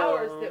to go.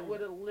 flowers that would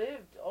have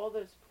lived, all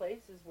those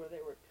places where they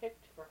were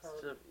picked for her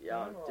So,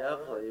 yeah, funeral,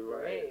 definitely her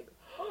right. grave.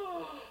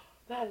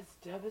 That is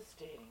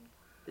devastating.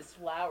 It's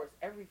Flowers,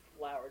 every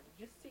flower.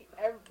 Did you see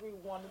every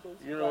one of those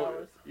You know,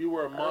 flowers? you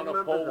were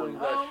remember monopoling them.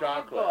 that Oh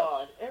shot my glass.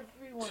 God!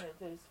 Every one of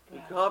those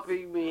You flowers.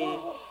 copy me.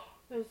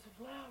 Those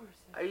flowers.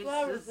 Those I used to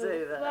flowers, say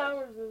those that.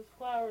 Flowers. Those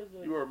flowers.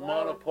 Those You were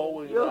flowers,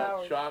 monopoling those that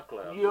flowers. shot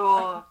glass.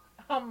 You're,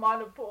 I'm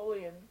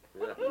Monopolian.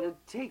 Yeah. you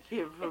take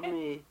it from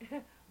me.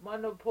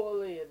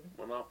 Monopolian.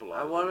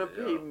 Monopolizing. I want it,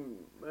 to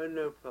be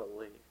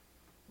Monopoly.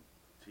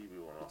 TV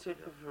You went off. took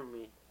it from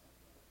me.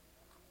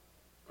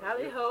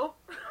 Tally ho.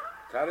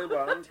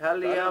 Taliban.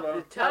 Tally up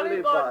the Tally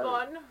Taliban.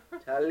 bon.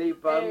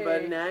 Taliban Hey.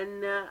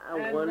 banana, I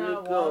And wanna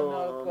I go.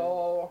 wanna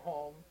go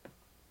home.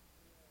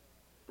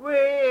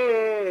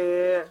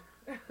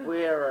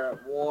 We're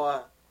at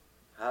war.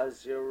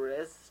 How's your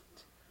wrist?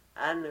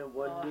 And I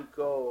want to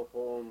go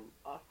home.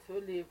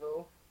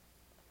 Atulivo.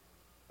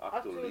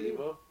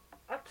 Octolivo.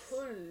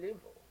 Atulivo.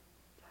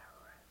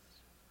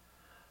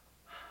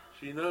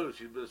 She knows.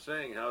 She's been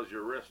saying, "How's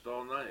your wrist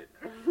all night?"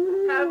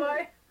 Have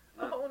I?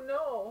 No. Oh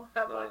no.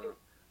 Have No, I? no.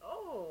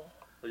 Oh.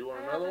 Oh, you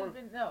want I another haven't one?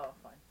 been. No,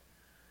 fine.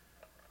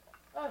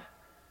 Oh.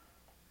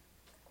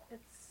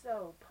 It's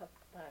so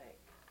pathetic.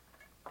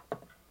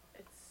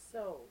 It's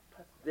so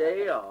pathetic.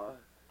 They are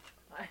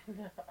I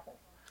know.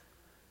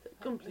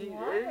 complete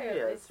Why are they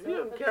idiots. so We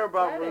don't care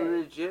about pathetic?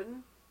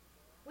 religion.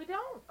 We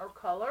don't. Or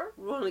color.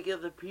 We want to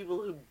get the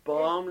people who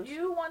bombed. If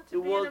you want the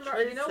to be World an Trade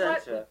American, you know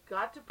what? Center. We've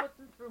got to put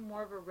them through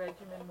more of a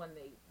regimen when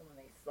they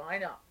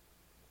sign up.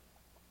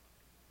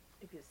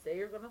 If you say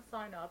you're going to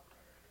sign up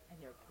and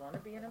you're going to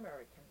be an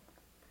American,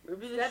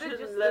 Maybe they Instead of shouldn't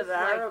just let this,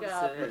 like,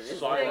 Arabs You in.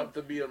 Sign think- up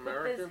to be put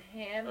American. this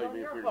hand Oh, you on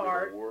mean your for you to go to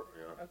heart. war?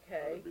 Yeah.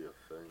 Okay. That'd be a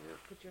thing. Yeah.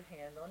 Put your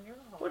hand on your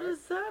heart. What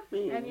does that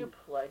mean? And you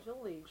pledge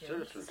allegiance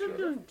Citizenship. It's to not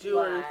the going to do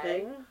flag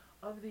anything.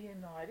 of the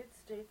United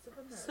States of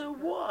America. So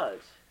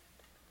what?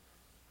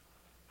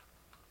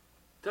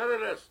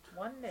 Terrorist.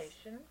 One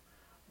nation.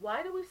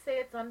 Why do we say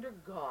it's under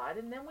God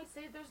and then we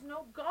say there's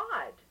no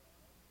God?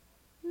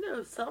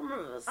 No, some of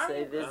us I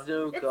say mean, there's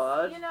no It's,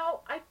 God. You know,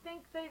 I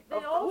think they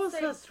Of all course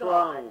say that's God.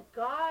 wrong.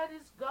 God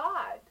is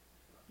God.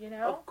 You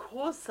know? Of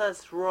course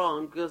that's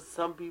wrong because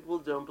some people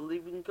don't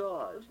believe in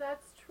God.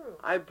 That's true.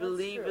 I That's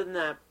believe true. in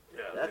that.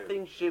 Yeah. That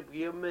thing should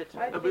be omitted.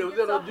 I No, think but it's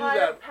they a don't do higher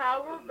that.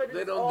 power, but They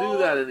it's don't all, do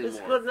that It's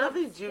anymore. got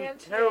nothing to do with Substantiated.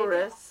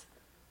 terrorists.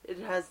 It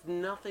has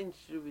nothing to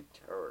do with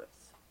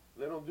terrorists.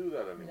 They don't do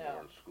that anymore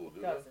No, in school, do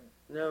It they? doesn't.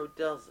 No, it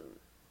doesn't.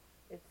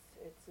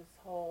 It's this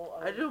whole.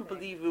 I don't thing.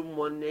 believe in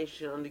one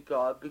nation under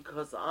God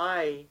because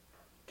I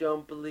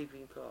don't believe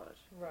in God.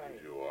 Right.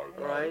 You are. I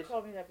know, Right. You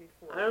told me that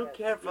before. I don't yes.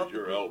 care if Because other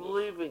you're people Elvis.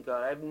 believe in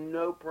God. I have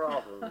no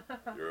problem.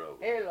 You're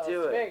over. Hey, Las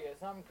Do it.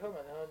 Vegas, I'm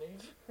coming, honey.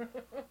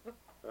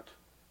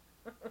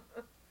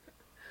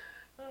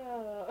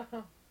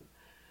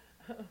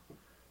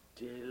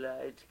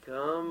 Daylight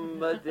come,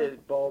 but there's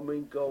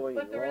bombing going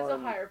But there is a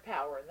on. higher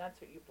power, and that's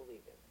what you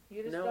believe in.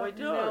 You just No, don't, I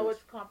know don't.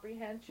 its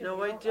comprehension. No,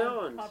 You I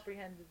don't.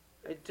 Comprehend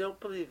I don't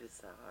believe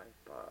it's a high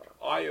power.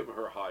 I am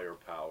her higher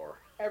power.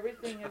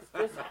 everything is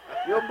just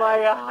You're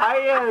my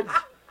hired.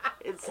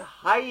 It's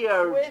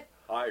hired. with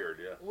Hired,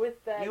 yeah.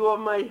 with that. You are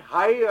my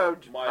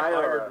hired My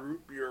power. hired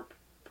root beer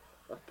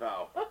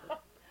pal.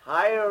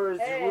 Hire is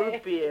Hey.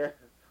 root beer.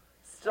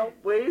 Stop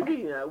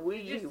waving that Did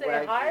Ouija you say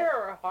wagon. higher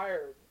or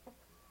hired?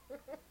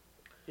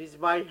 He's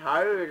my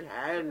hired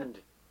hand.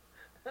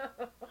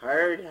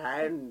 Hired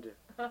hand.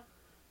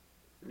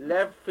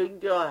 Left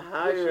finger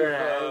hired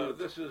hand.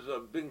 This is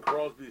Bing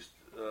Crosby's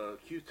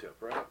Q-tip,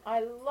 right? I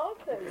love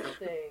those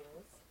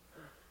things.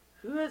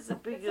 Who has the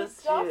It's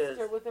biggest a ears?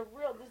 duster with a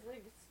real, just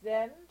like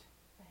extend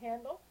the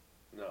handle.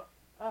 No.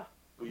 Ah.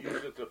 We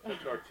use it to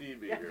fix our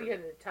TV You have to here. get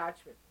an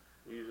attachment.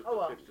 We use it Oh, to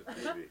well. fix the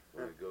TV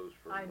when it goes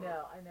from I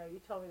know. You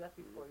told me that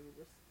before. You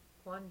just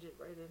plunge it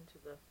right into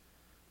the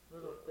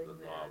little The thing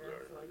there. knob And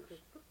it's there, like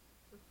just-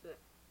 that's it.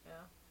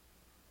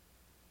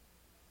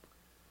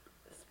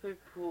 Let's play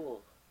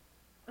pool.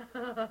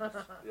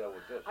 Yeah,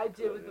 with this. I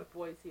did with yeah. the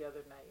boys the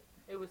other night.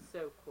 It was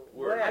so cool.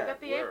 Where? I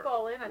got the Where?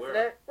 8-ball in. I Where?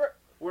 said,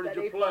 Where did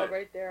that you 8-ball play?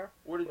 right there.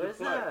 Where did you Where's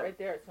play? that? Right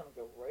there. It's going to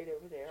go right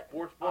over there.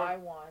 Sports I bar?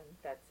 won.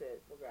 That's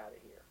it. We're out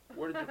of here.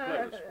 Where did you play?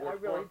 The I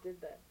sports really bar?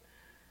 did that.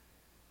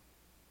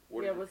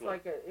 Where Yeah, did it you was play?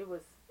 like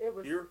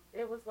Here?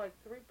 it was like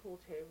 3 pool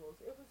tables.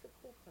 It was a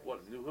cool place.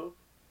 What, New Hope?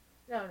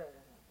 No, it wasn't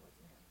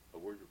here. Oh,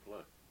 where'd you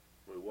play?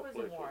 Wait, It what was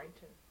place in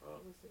Warrington. Oh.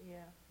 It was,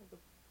 yeah, it was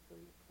a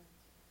billiard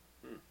place.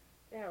 Hmm.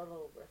 They had a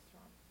little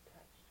restaurant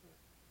attached to it.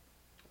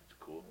 That's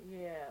cool.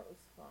 Yeah, it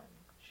was fun.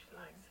 She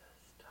likes that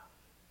stuff.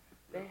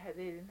 They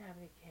didn't have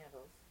any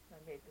candles. I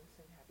made them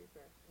sing Happy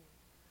Birthday,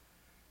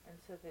 and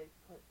so they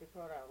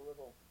brought out a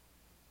little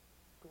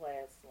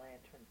glass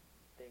lantern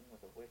thing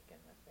with a wick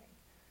in the thing,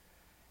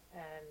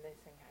 and they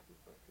sang Happy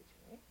Birthday to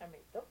me. I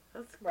made them.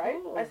 That's Right?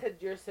 cool. I said,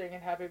 "You're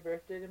singing Happy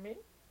Birthday to me,"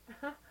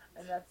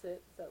 and that's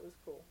it. So that was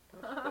cool.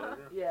 That's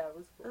good, Yeah, it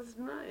was cool. That's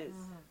nice.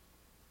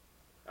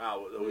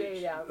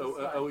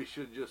 We we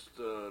should just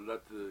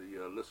let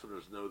the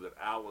listeners know that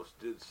Alice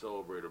did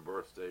celebrate a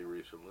birthday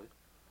recently.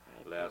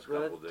 Last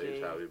couple of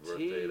days. Happy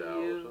birthday to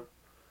Alice.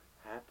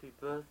 Happy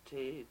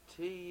birthday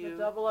to you.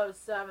 The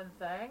 007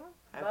 thing.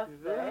 Happy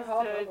birthday. birthday,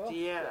 Happy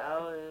dear birthday.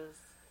 Alice.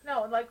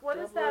 No, like what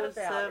is that about? Is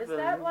that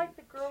 007 like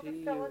the girl that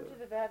to fell you. into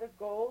the vat of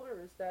gold,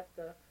 or is that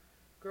the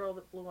girl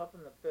that blew up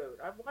in the boat?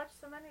 I've watched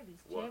so many of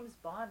these What? James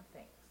Bond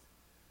things.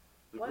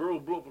 The What? girl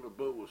who blew up in the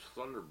boat was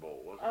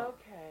Thunderbolt, wasn't it?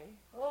 Okay.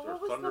 Well, Sir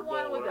what was the Thunderbolt,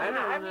 one with the whatever.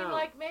 hat? I I don't mean, know.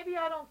 like maybe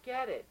I don't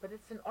get it, but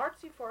it's an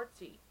artsy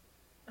fartsy.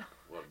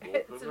 What,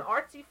 It's an Goldfinger?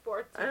 artsy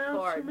fartsy I know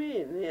what you card.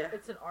 mean, yeah.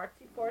 It's an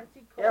artsy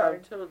fartsy Yeah, I'm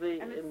card. totally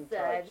and it in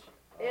said, touch.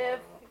 if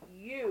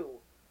you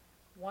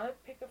want to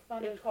pick a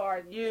funny If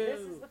card, you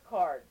this is the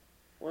card.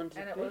 Want to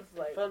and it pick was the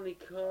like- funny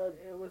card?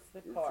 It was the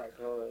It's card.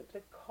 a card.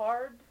 The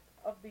card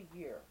of the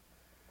year.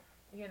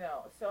 You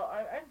know, so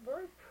I'm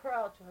very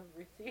proud to have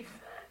received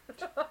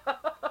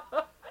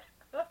that.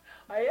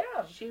 I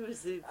am. She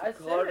received the I'm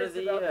card serious of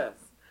the about year.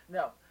 this.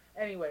 No.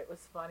 Anyway, it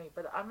was funny,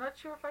 but I'm not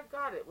sure if I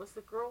got it. Was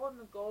the girl in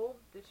the gold?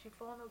 Did she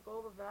fall in the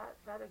gold of that?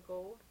 That a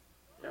gold?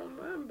 I don't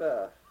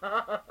remember.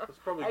 That's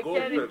probably I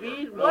can't Goldfinger.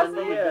 beat That's one,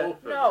 probably yeah.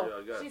 Goldfinger, No, yeah,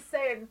 I guess. she's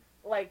saying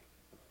like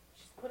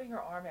she's putting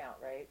her arm out,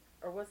 right?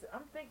 Or was it?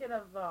 I'm thinking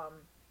of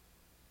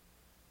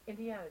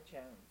Indiana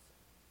Jones,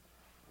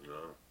 No.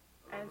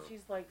 I and don't know.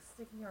 she's like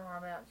sticking her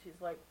arm out, and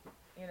she's like,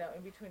 you know,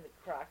 in between the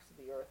cracks of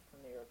the earth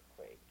from the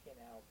earthquake, you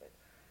know.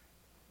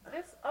 But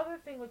this other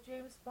thing with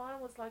James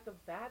Bond was like a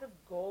vat of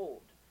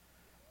gold.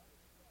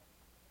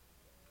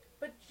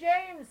 But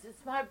James,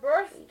 it's my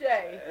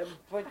birthday.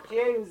 But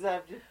James, I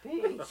have to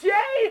pee. But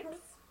James,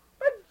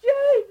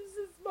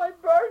 it's my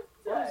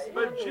birthday.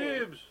 But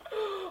James!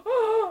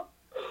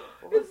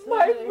 It's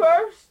my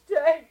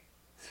birthday.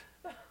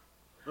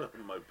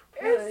 My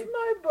It's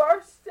my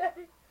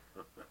birthday.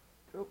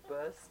 Your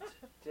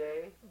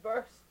birthday.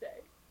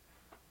 Birthday.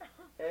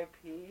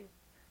 Happy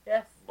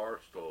Yes.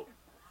 Barstool.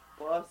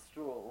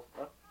 Barstool.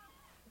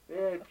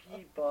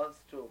 Happy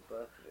Barstool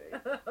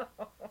birthday.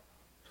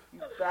 You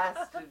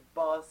bastard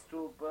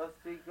Barstool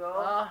birthday girl.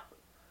 Ah,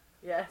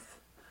 yes.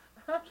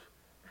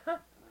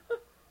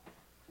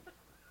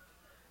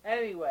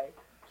 Anyway,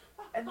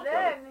 and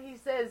then he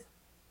says,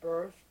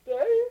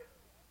 birthday?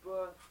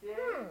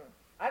 Birthday.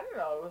 I didn't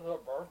know it was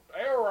a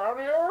birthday around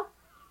here.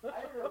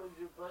 I know it was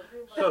your birthday.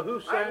 So who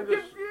sang I'm this?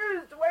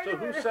 confused. Wait So a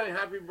who minute. sang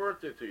Happy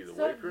Birthday to you? The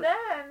So waitress?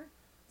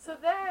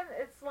 then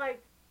it's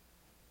like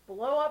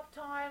blow up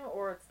time,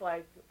 or it's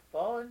like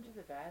fall into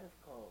the vat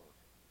of gold.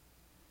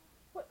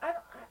 What I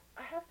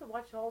have to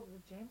watch all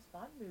the James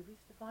Bond movies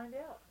to find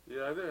out.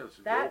 Yeah, I think it's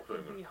That Goldfinger.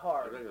 would be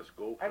hard. I think it's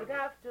Goldfinger. I would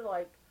have to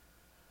like.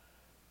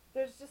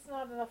 There's just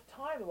not enough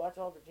time to watch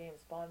all the James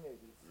Bond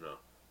movies. No,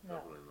 No.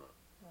 definitely not.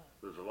 No.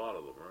 There's a lot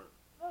of them, right?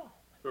 Oh,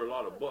 There are a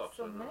lot of books.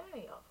 so I know.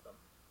 many of them.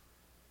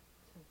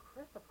 It's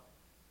incredible.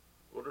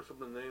 What are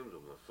some of the names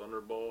of them?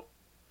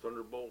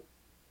 Thunderbolt,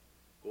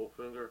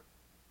 Goldfinger,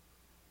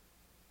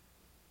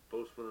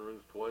 Postman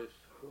Rings Twice.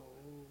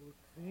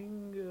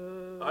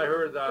 Goldfinger. I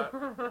heard that.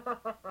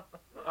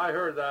 I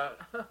heard that.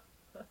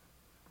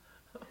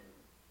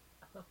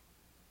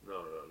 No,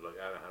 like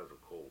Anna has a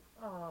cold.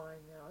 Oh, I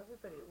know.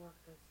 Everybody at work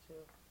does too.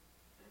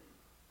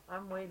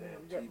 I'm waiting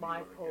Damn to get TV my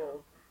again.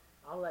 cold.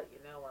 I'll let you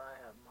know when I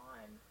have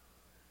mine.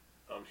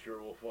 I'm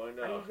sure we'll find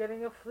Are you out.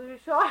 getting a flu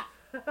shot?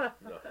 No.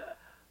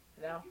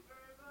 No?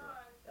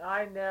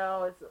 I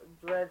know. It's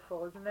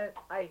dreadful, isn't it?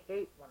 I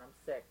hate when I'm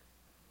sick.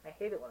 I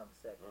hate it when I'm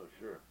sick. Oh,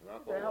 sure.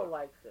 Not Who the hell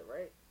likes it,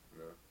 right?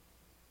 No.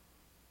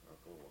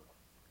 Not the one.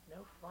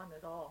 No fun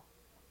at all.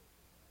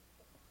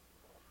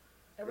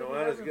 No, Everything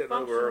Anna's doesn't getting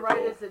function over her right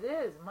cold. as it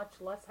is, much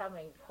less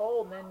having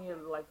cold, and then you're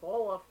like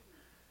all off,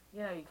 you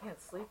know, you can't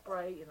sleep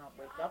right, you don't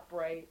wake up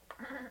right.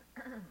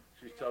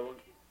 She's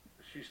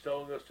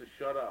telling us to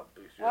shut up.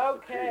 because she has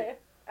to pee. Okay,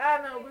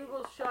 Anna, we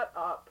will shut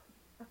up.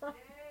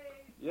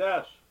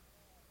 Yes.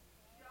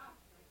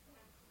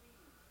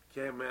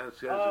 Okay, man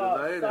says Oh,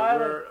 goodnight. And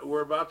silence.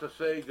 we're about to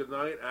say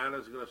goodnight.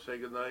 Anna's going to say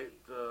goodnight.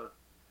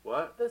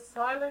 What? The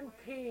silent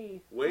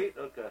P. Wait?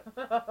 Okay.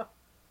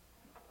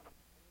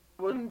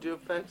 Wouldn't do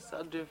effects,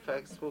 under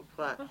effects will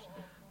clash.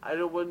 I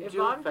don't want to If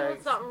do I'm doing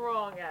effects. something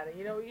wrong, Anna,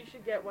 you know, you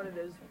should get one of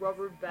those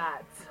rubber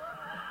bats.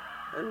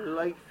 And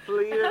like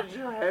flee out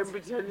your head and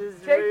pretend it's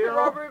Take real. the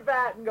rubber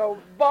bat and go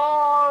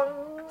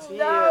bong. Tia.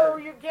 No,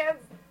 you can't.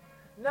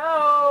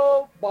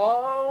 No,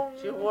 bong.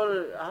 She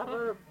wanted, how about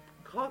a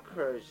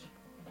cockroach?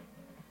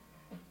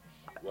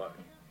 What?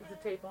 Is the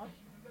tape on?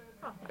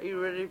 Are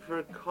you ready for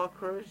a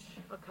cockroach?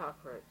 A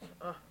cockroach.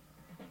 Ugh.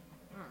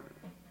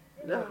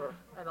 No. Never.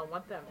 I don't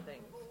want them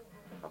things.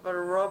 How about a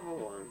rubber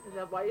one? Is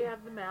that why you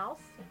have the mouse?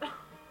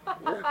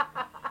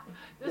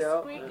 The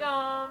Yeah.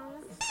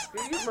 squeakums.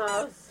 Squeaky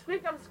mouse.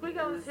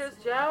 Squeakums. Here's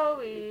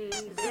Joey.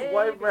 It's a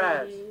white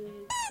rat.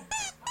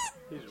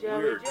 He's Joey,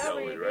 weird,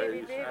 Joey, Joey, right? baby,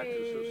 He's acting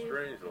so baby.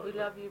 strange We like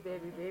love you,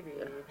 baby, baby.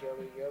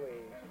 Joey.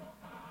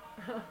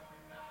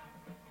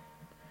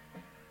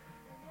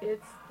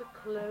 It's the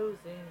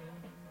closing,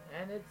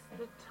 and it's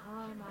the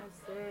time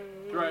I say.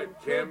 That's right.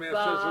 Man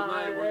Says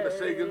Goodnight. We're going to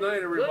say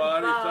goodnight,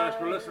 everybody. Thanks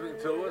for listening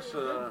to us.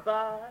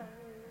 Goodbye.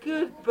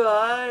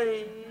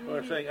 Goodbye.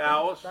 We're saying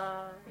Alice.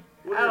 Goodbye.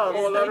 What are your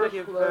call Alice, letters? thank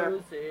you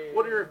for-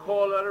 What are your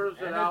call letters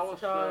And at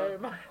it's Alice?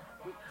 time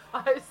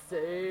I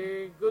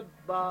say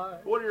goodbye.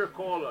 What are your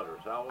call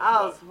letters, Alice?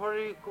 Alice, what do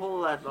you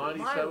call that? 90.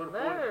 My 97 point-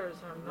 letters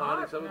are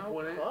not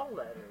 97.8? no call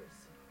letters.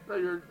 No,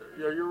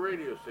 your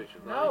radio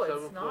station. No,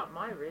 97 it's not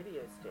my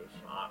radio station.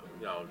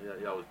 No,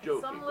 I was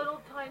joking. Some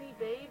little tiny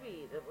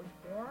baby that was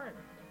born,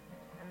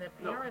 and the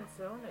No. parents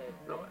own it.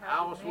 And No, they have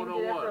Alice named it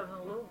 101. after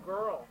a little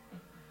girl.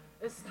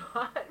 It's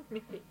not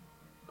me. It's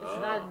Oh.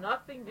 not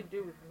nothing to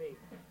do with me.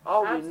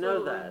 Oh, we Absolutely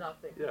know that.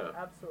 nothing. Yeah.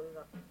 Absolutely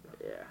nothing.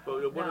 Yeah.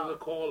 But what No. are the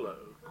call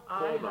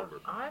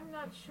numbers? I'm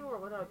not sure.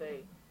 What are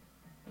they?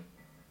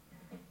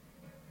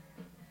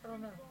 I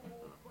don't know.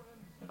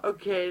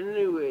 Okay,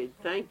 anyway,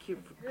 thank you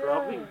for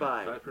dropping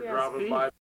by. Thanks for Yes. dropping by.